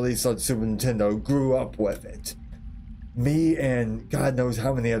first released on Super Nintendo, grew up with it. Me and God knows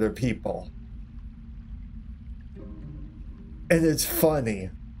how many other people. And it's funny,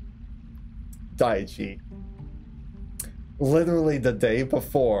 Daichi. Literally the day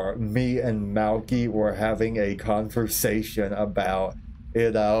before, me and Malky were having a conversation about,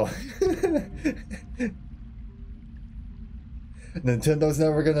 you know, Nintendo's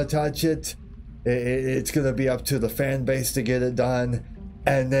never gonna touch it. It's gonna be up to the fan base to get it done.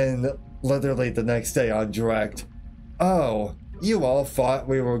 And then literally the next day on Direct, oh, you all thought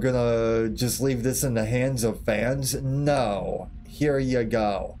we were gonna just leave this in the hands of fans? No. Here you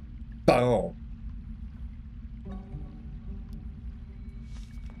go. Boom.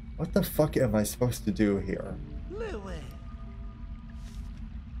 What the fuck am I supposed to do here?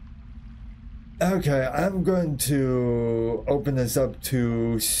 Okay, I'm going to open this up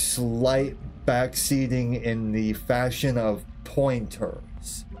to slight backseating in the fashion of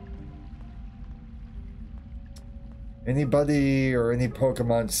pointers. Anybody or any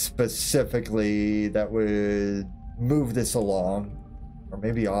Pokemon specifically that would move this along? Or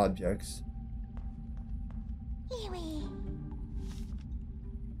maybe objects.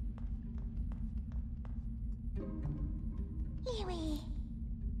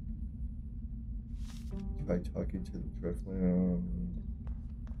 By talking to the Driftloom.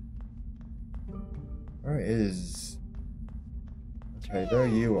 Where is... Okay, there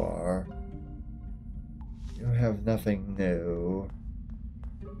you are. You have nothing new.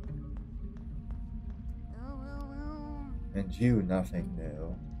 And you nothing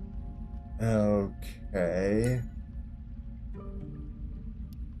new. Okay.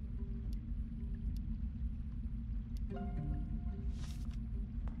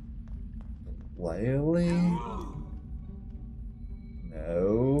 Lately?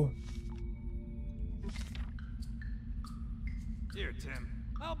 No. Here, Tim.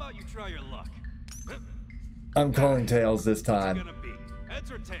 How about you try your luck? I'm calling tails this What's it time. gonna be?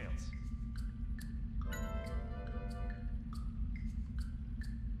 Heads or tails?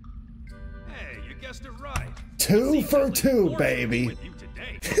 Hey, you guessed it right. 2 for 2, baby. With you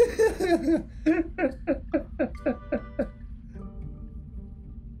today.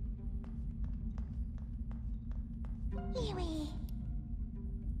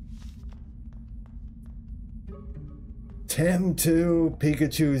 2,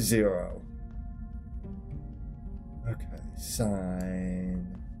 Pikachu 0. Okay,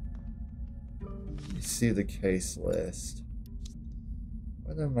 sign. You see the case list.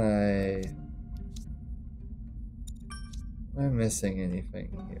 What am I missing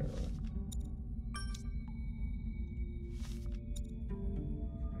anything here?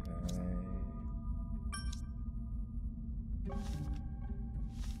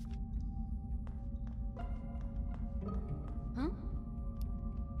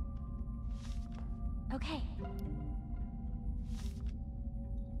 Okay.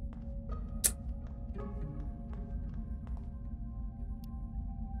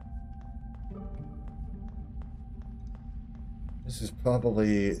 This is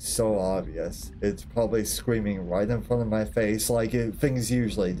probably so obvious. It's probably screaming right in front of my face like things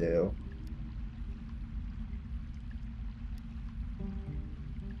usually do.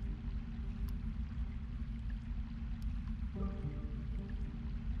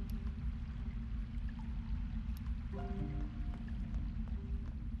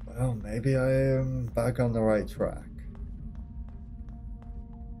 Well, maybe I am back on the right track.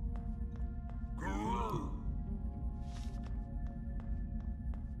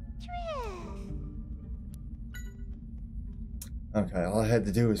 Okay, all I had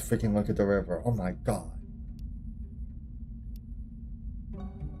to do was freaking look at the river. Oh my god.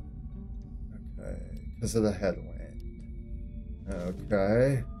 Okay, because of the headwind.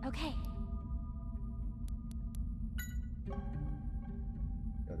 Okay. Okay.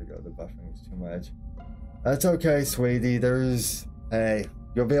 Gotta go, the buffering is too much. That's okay, sweetie. Hey,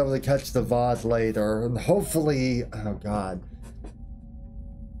 you'll be able to catch the VOD later, and hopefully, oh god.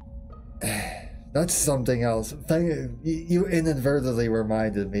 That's something else. You inadvertently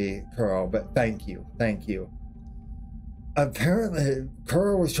reminded me, Kuro, but thank you. Apparently,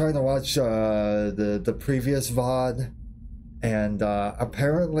 Kuro was trying to watch the previous VOD, and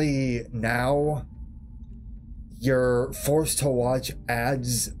apparently now you're forced to watch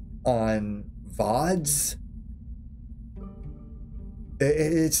ads on VODs.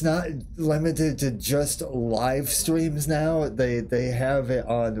 It's not limited to just live streams now. They have it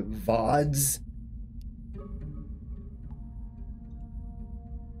on VODs.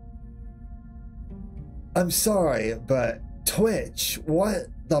 I'm sorry, but Twitch, what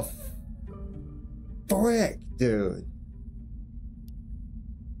the frick, dude?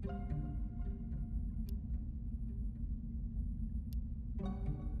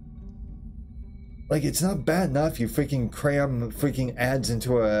 Like, it's not bad enough you freaking cram freaking ads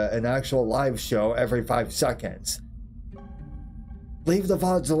into an actual live show every 5 seconds. Leave the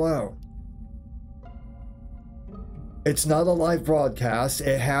VODs alone. It's not a live broadcast.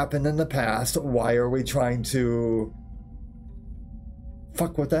 It happened in the past. Why are we trying to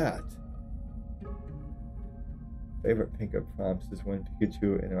fuck with that? Favorite Pinka prompts is when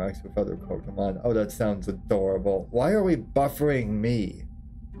Pikachu interacts with other Pokemon. Oh, that sounds adorable. Why are we buffering me?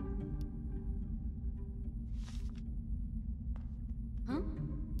 Huh?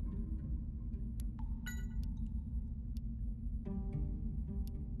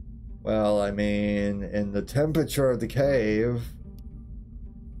 Well, I mean, in the temperature of the cave.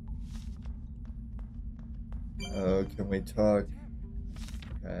 Oh, can we talk?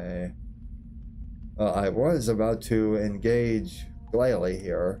 Okay. Well, I was about to engage Glalie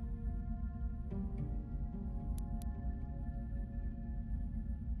here.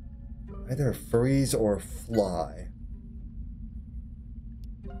 Either freeze or fly.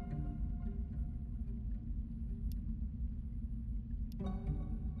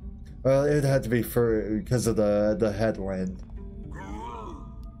 Well, it had to be because of the headwind.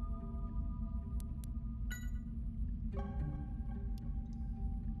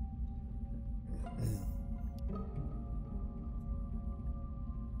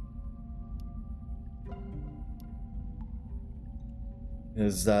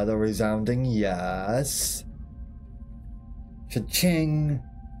 Is that a resounding yes? Cha-ching!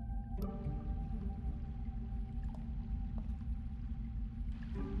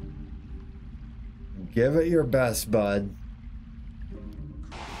 Give it your best, bud.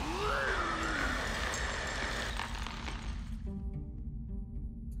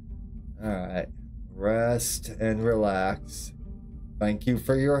 Alright. Rest and relax. Thank you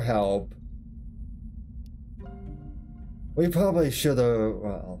for your help. We probably should have,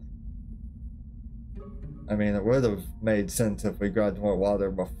 well, I mean, it would have made sense if we got more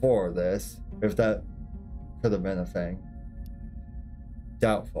water before this, if that could have been a thing.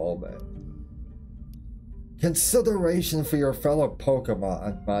 Doubtful, but consideration for your fellow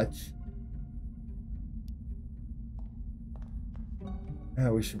Pokemon, much.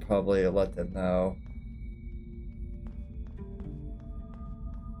 Yeah, we should probably let them know.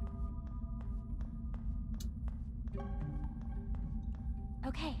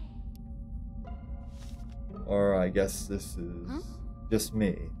 Okay. Or I guess this is just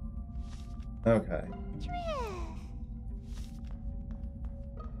me. Okay.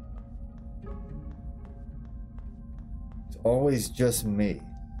 It's always just me.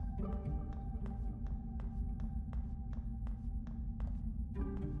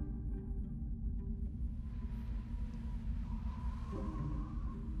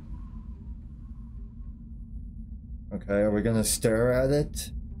 Okay, are we gonna stare at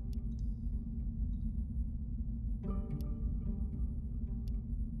it?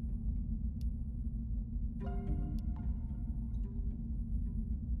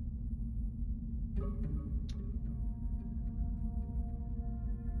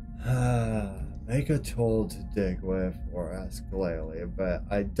 Make a tool to dig with or ask Glalie, but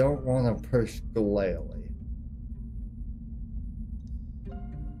I don't want to push Glalie.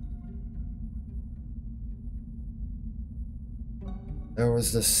 There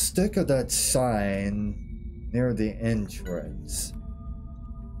was the stick of that sign near the entrance.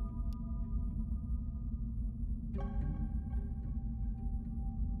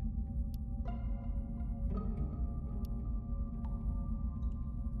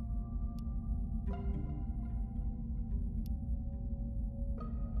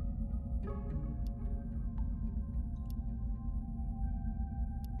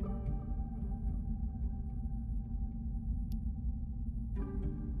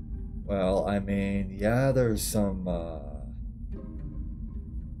 Well, I mean, yeah, there's some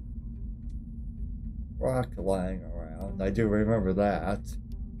rock lying around. I do remember that.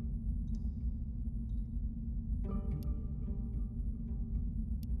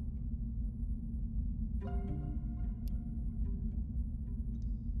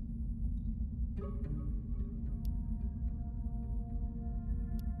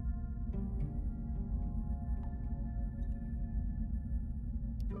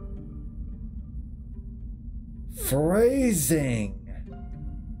 Phrasing.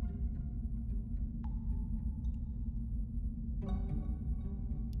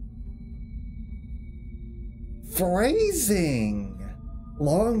 Phrasing.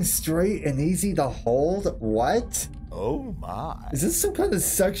 Long, straight, and easy to hold? What? Oh my. Is this some kind of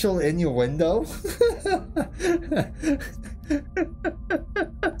sexual innuendo?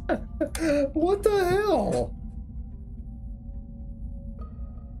 What the hell?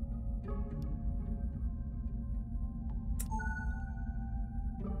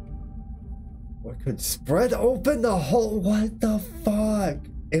 What could spread open the whole? What the fuck?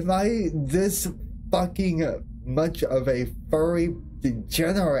 Am I this fucking much of a furry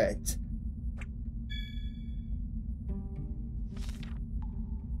degenerate?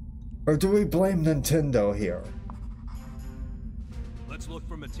 Or do we blame Nintendo here? Let's look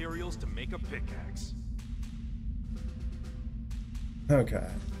for materials to make a pickaxe. Okay.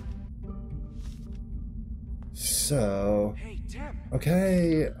 So... Hey, Tim!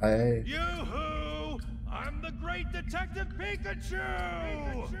 Okay, Yoo-hoo! I'm the great detective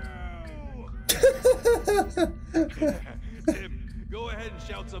Pikachu! Tim, go ahead and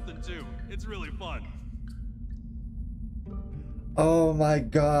shout something too. It's really fun. Oh my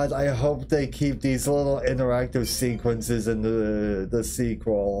god, I hope they keep these little interactive sequences in the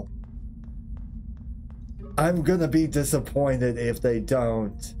sequel. I'm gonna be disappointed if they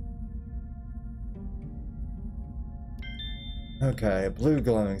don't. Okay, blue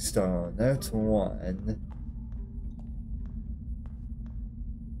glowing stone, that's one.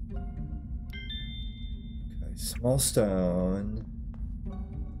 Okay, small stone.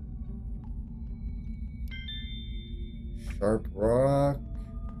 Sharp rock.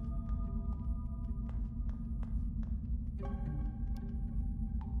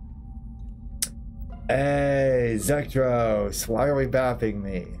 Hey, Zekros, why are we bapping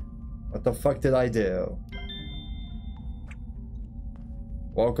me? What the fuck did I do?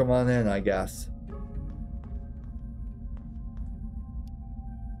 Welcome on in, I guess.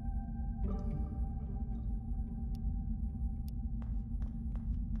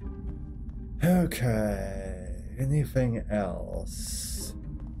 Okay, anything else?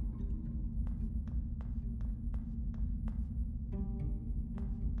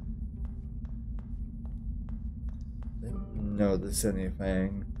 Didn't notice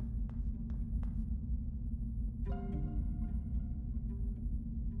anything.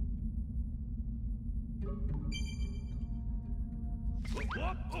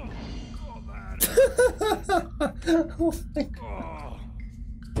 What? Oh, that. Oh my god.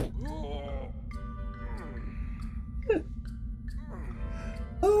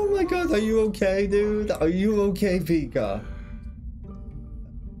 Oh my god, are you okay, dude? Are you okay, Pika?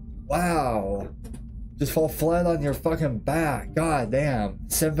 Wow. Just fall flat on your fucking back. God damn.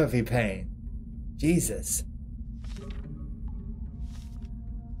 Sympathy pain. Jesus.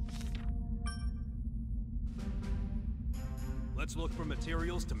 Let's look for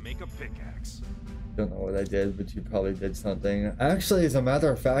materials to make a pickaxe. Don't know what I did, but you probably did something. Actually, as a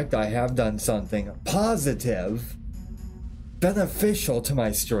matter of fact, I have done something positive, beneficial to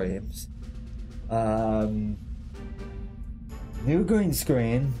my streams. New green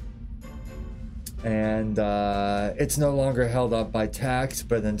screen, and it's no longer held up by tacks,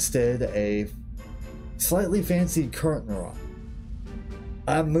 but instead a slightly fancy curtain rod.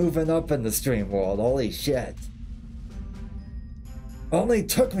 I'm moving up in the stream world, holy shit. Only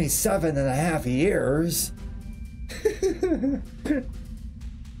took me 7.5 years.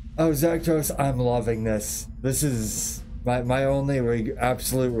 Oh, Zekros, I'm loving this. This is my only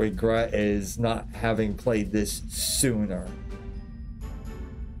absolute regret is not having played this sooner.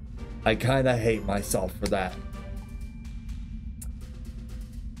 I kind of hate myself for that.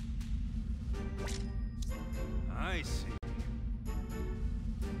 I see.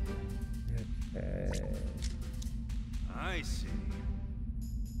 Okay. I see.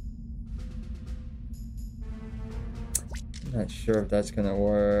 Not sure if that's gonna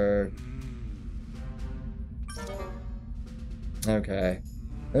work. Okay.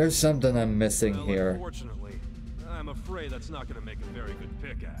 There's something I'm missing Well, here. unfortunately, I'm afraid that's not going to make a very good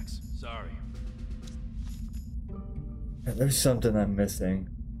pickaxe. Sorry. There's something I'm missing.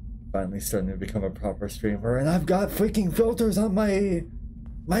 Finally starting to become a proper streamer, and I've got freaking filters on my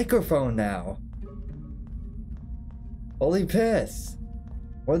microphone now. Holy piss.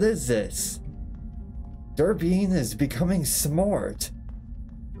 What is this? Derpine is becoming smart.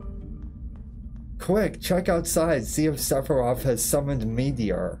 Quick, check outside, see if Sephiroth has summoned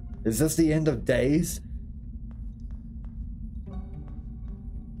Meteor. Is this the end of days?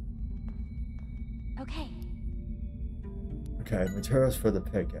 Okay. Okay, materials for the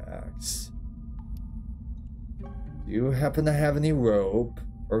pickaxe. Do you happen to have any rope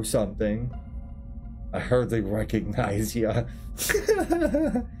or something? I hardly recognize ya.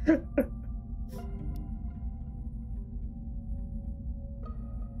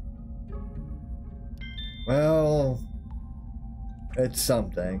 Well, it's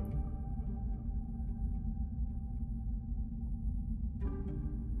something.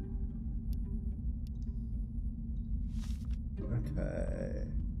 Okay.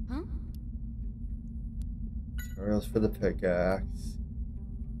 Huh? Materials for the pickaxe.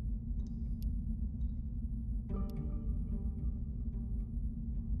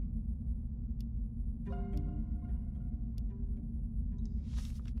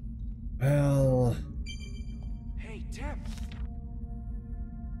 Well... Hey, Tim.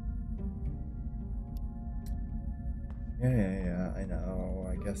 Yeah, I know.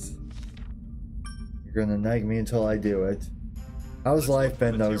 I guess you're gonna nag me until I do it. How's life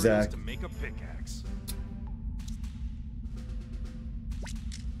been though, Zach? To make a pickaxe.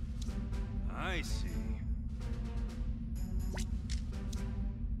 I see.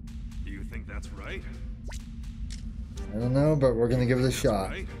 Do you think that's right? I don't know, but we're gonna give it a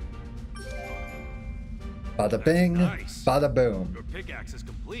shot. Right? Bada bing, Nice. bada boom. Your pickaxe is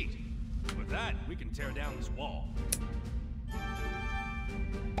complete. With that, we can tear down this wall.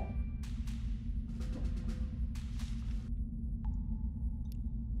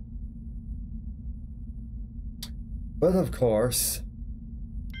 But of course,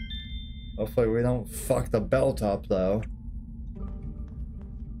 hopefully we don't fuck the belt up though.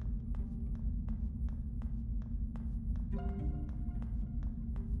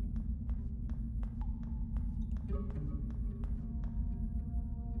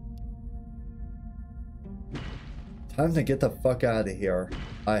 Time to get the fuck out of here,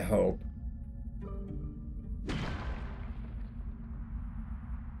 I hope.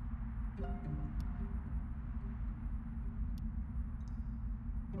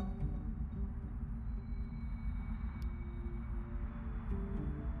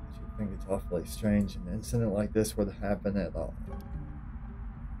 I think it's awfully strange an incident like this would happen at all.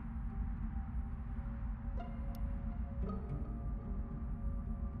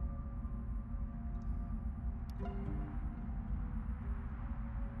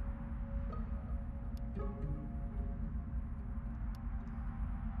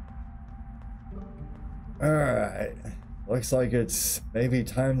 Alright, looks like it's maybe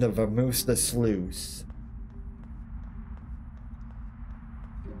time to vamoose the sluice.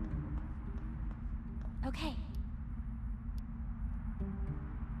 Okay.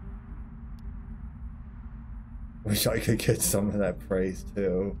 Wish I could get some of that praise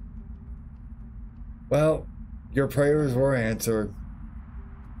too. Well, your prayers were answered.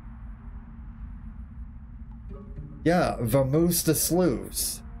 Yeah, vamoose the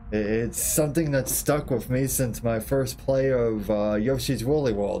sluice. It's something that's stuck with me since my first play of Yoshi's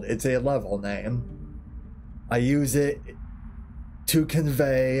Woolly World. It's a level name. I use it to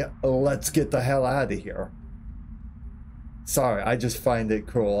convey, let's get the hell out of here. Sorry, I just find it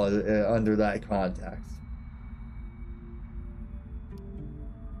cool under that context.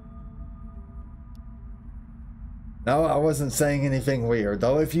 No, I wasn't saying anything weird.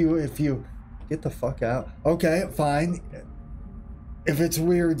 Though if you get the fuck out. Okay, fine. If it's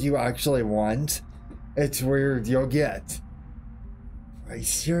weird you actually want, it's weird you'll get.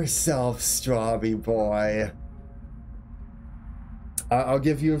 Brace yourself, Strawby boy. I'll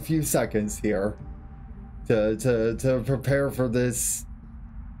give you a few seconds here to prepare for this.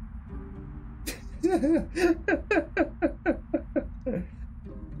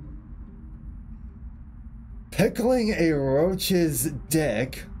 Pickling a roach's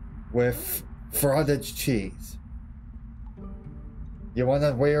dick with frotted cheese. You want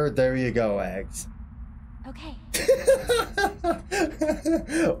it weird? There you go, eggs. Okay.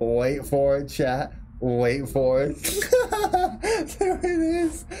 Wait for it, chat. Wait for it. There it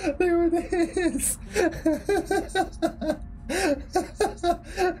is. There it is.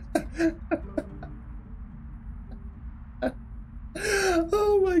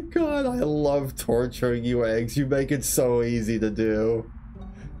 Oh my god, I love torturing you, eggs. You make it so easy to do.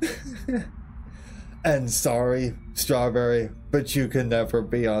 And sorry, Strawberry, but you can never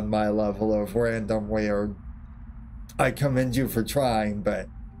be on my level of random weird. I commend you for trying, but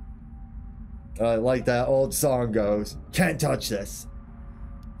like that old song goes, can't touch this.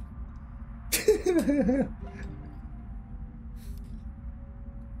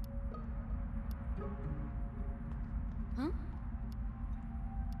 Huh?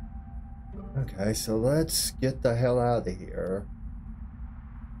 Okay, so let's get the hell out of here.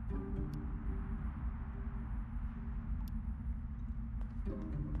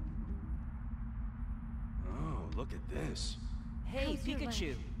 Oh, look at this. Hey, How's your leg?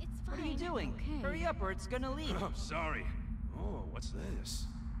 Pikachu. It's What are you fine, I'm doing? okay. Hurry up or it's gonna leak. Oh, sorry. Oh, what's this?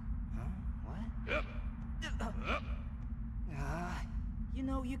 Huh? What? Yep. Up. You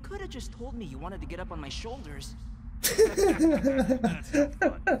know, you could have just told me you wanted to get up on my shoulders. That's no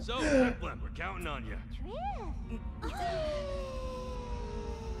fun. So, Brooklyn, we're counting on you.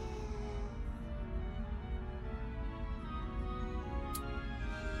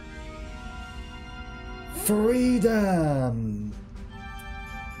 Freedom!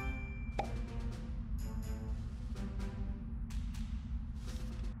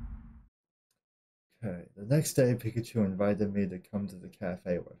 Okay, the next day Pikachu invited me to come to the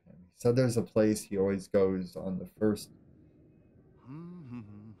cafe with him. He said there's a place he always goes on the first.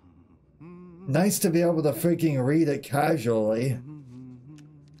 Nice to be able to freaking read it casually.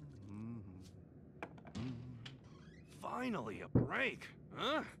 Finally, a break,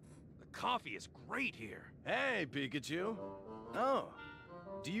 huh? The coffee is great here. Hey, Pikachu. Oh,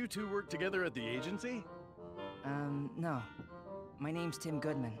 do you two work together at the agency? No. My name's Tim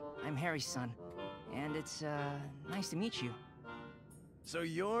Goodman. I'm Harry's son. And it's, nice to meet you. So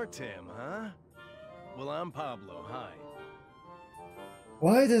you're Tim, huh? Well, I'm Pablo. Hi.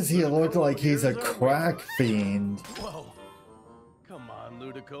 Why does he look like he's a crack fiend? Whoa. Come on,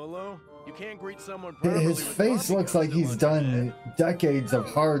 Ludicolo. You can't greet someone properly His with face coffee looks cups like still he's on done your head. decades of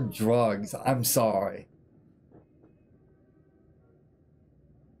hard drugs. I'm sorry.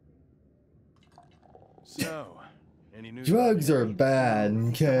 So, any news? Drugs about are Harry? bad, I haven't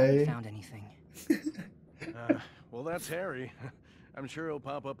okay? found anything. Well, that's Harry. I'm sure he'll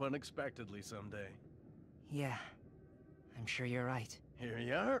pop up unexpectedly someday. Yeah. I'm sure you're right. Here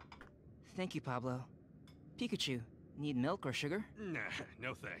you are. Thank you, Pablo. Pikachu, need milk or sugar? Nah,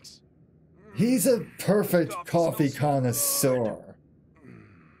 no thanks. He's a perfect Coffee coffee smells so connoisseur.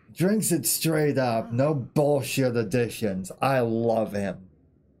 Drinks it straight up, no bullshit additions. I love him.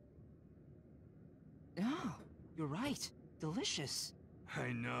 Oh, you're right. Delicious.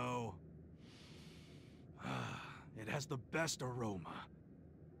 I know. It has the best aroma,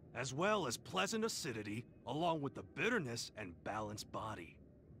 as well as pleasant acidity, along with the bitterness and balanced body.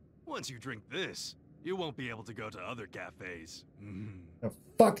 Once you drink this, you won't be able to go to other cafes. Now,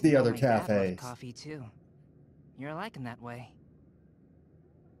 fuck the other My dad loved cafes. coffee too. You're liking that way.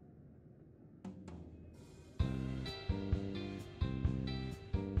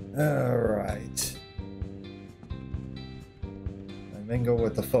 Alright. I mingle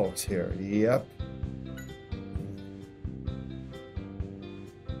with the folks here. Yep.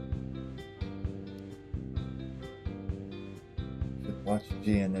 Should watch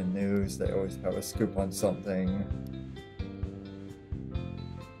GNN News. They always have a scoop on something.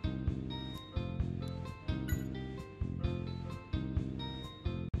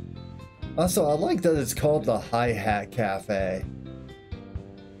 Also, I like that it's called the Hi-Hat Cafe.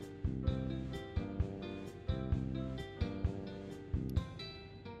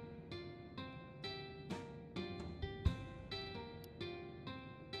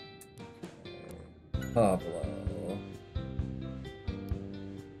 Pablo.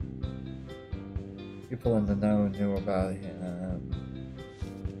 People in the know knew about him.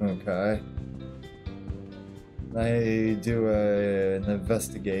 Okay. I do an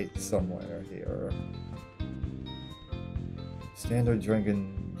investigate somewhere here. Standard drink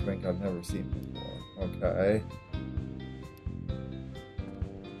I've never seen before. Okay.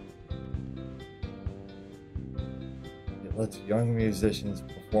 It lets young musicians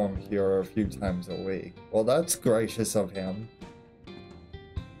perform here a few times a week. Well, that's gracious of him.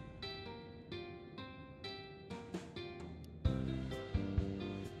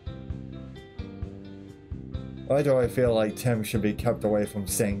 Why do I feel like Tim should be kept away from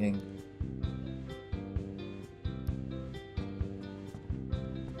singing?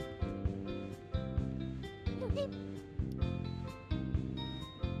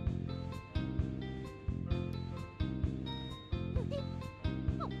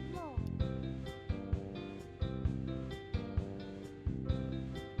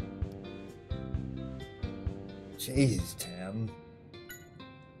 Jeez, Tim.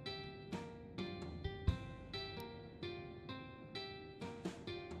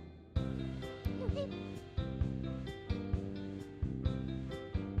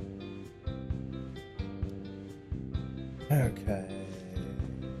 Okay,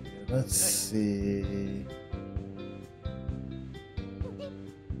 let's see.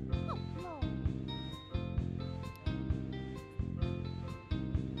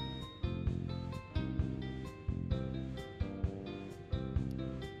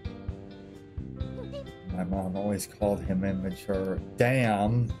 My mom always called him immature.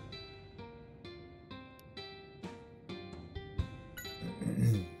 Damn.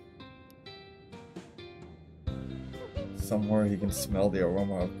 Somewhere you can smell the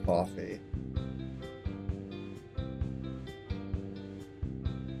aroma of coffee.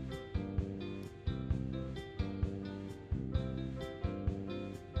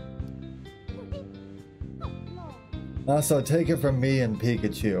 Also, take it from me and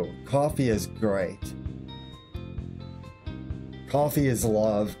Pikachu. Coffee is great. Coffee is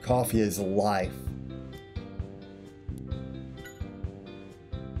love. Coffee is life.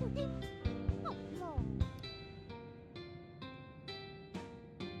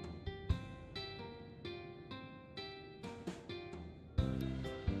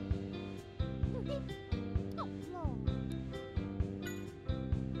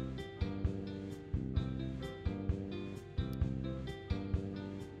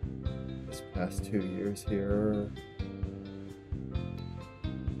 This past 2 years here.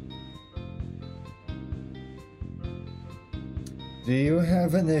 Do you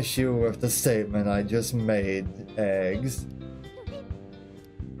have an issue with the statement I just made, Eggs?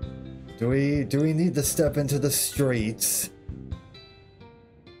 Do we need to step into the streets?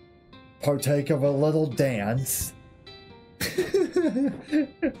 Partake of a little dance?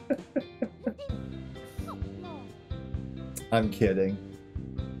 I'm kidding.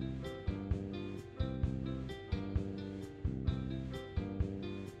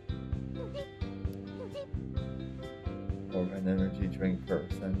 Or an energy drink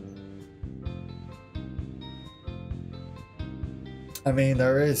person. I mean,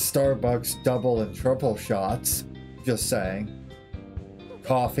 there is Starbucks double and triple shots. Just saying.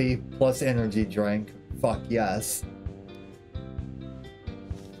 Coffee plus energy drink. Fuck yes.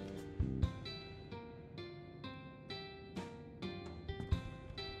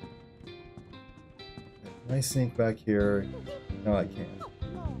 Can I sneak back here? No, I can't.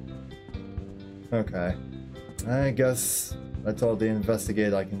 Okay. I guess that's all the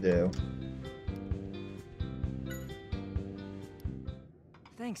investigate I can do.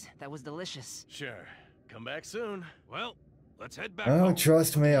 Thanks, that was delicious. Sure. Come back soon. Well, let's head back Oh, home.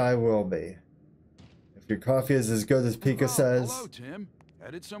 trust me, I will be. If your coffee is as good as Pika says. Hello, Tim.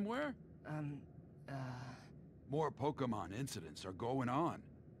 Headed somewhere? More Pokemon incidents are going on.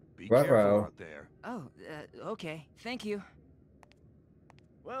 Be careful out there. Oh, okay. Thank you.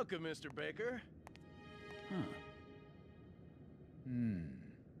 Welcome, Mr. Baker.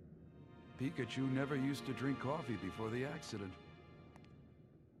 Pikachu never used to drink coffee before the accident.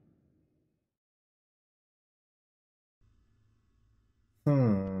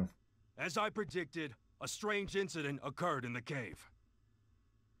 As I predicted, a strange incident occurred in the cave.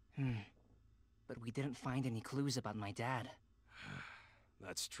 But we didn't find any clues about my dad.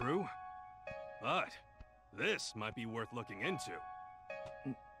 That's true. But this might be worth looking into.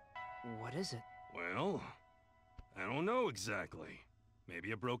 What is it? Well, I don't know exactly.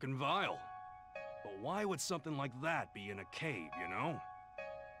 Maybe a broken vial. But why would something like that be in a cave, you know?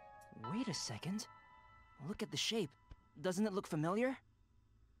 Wait a second. Look at the shape. Doesn't it look familiar?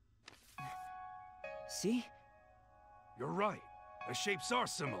 See? You're right. The shapes are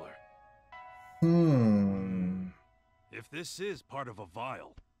similar. If this is part of a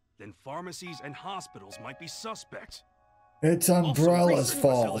vial, then pharmacies and hospitals might be suspect. It's Umbrella's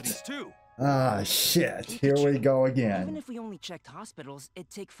fault. Too. Ah, shit. Here we go again. Even if we only checked hospitals,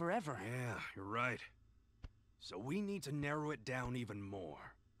 it'd take forever. Yeah, you're right. So we need to narrow it down even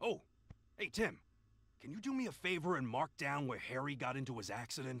more. Oh, hey Tim, can you do me a favor and mark down where Harry got into his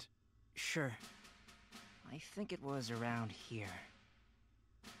accident? Sure. I think it was around here.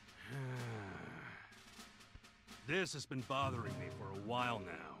 This has been bothering me for a while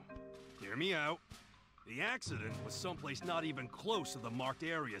now. Hear me out. The accident was someplace not even close to the marked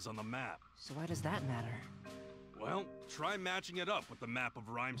areas on the map. So why does that matter? Well, try matching it up with the map of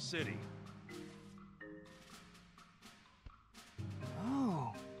Rhyme City.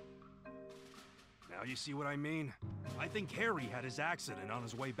 Oh. Now you see what I mean? I think Harry had his accident on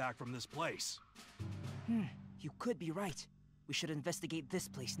his way back from this place. You could be right. We should investigate this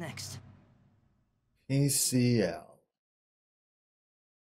place next. PCL.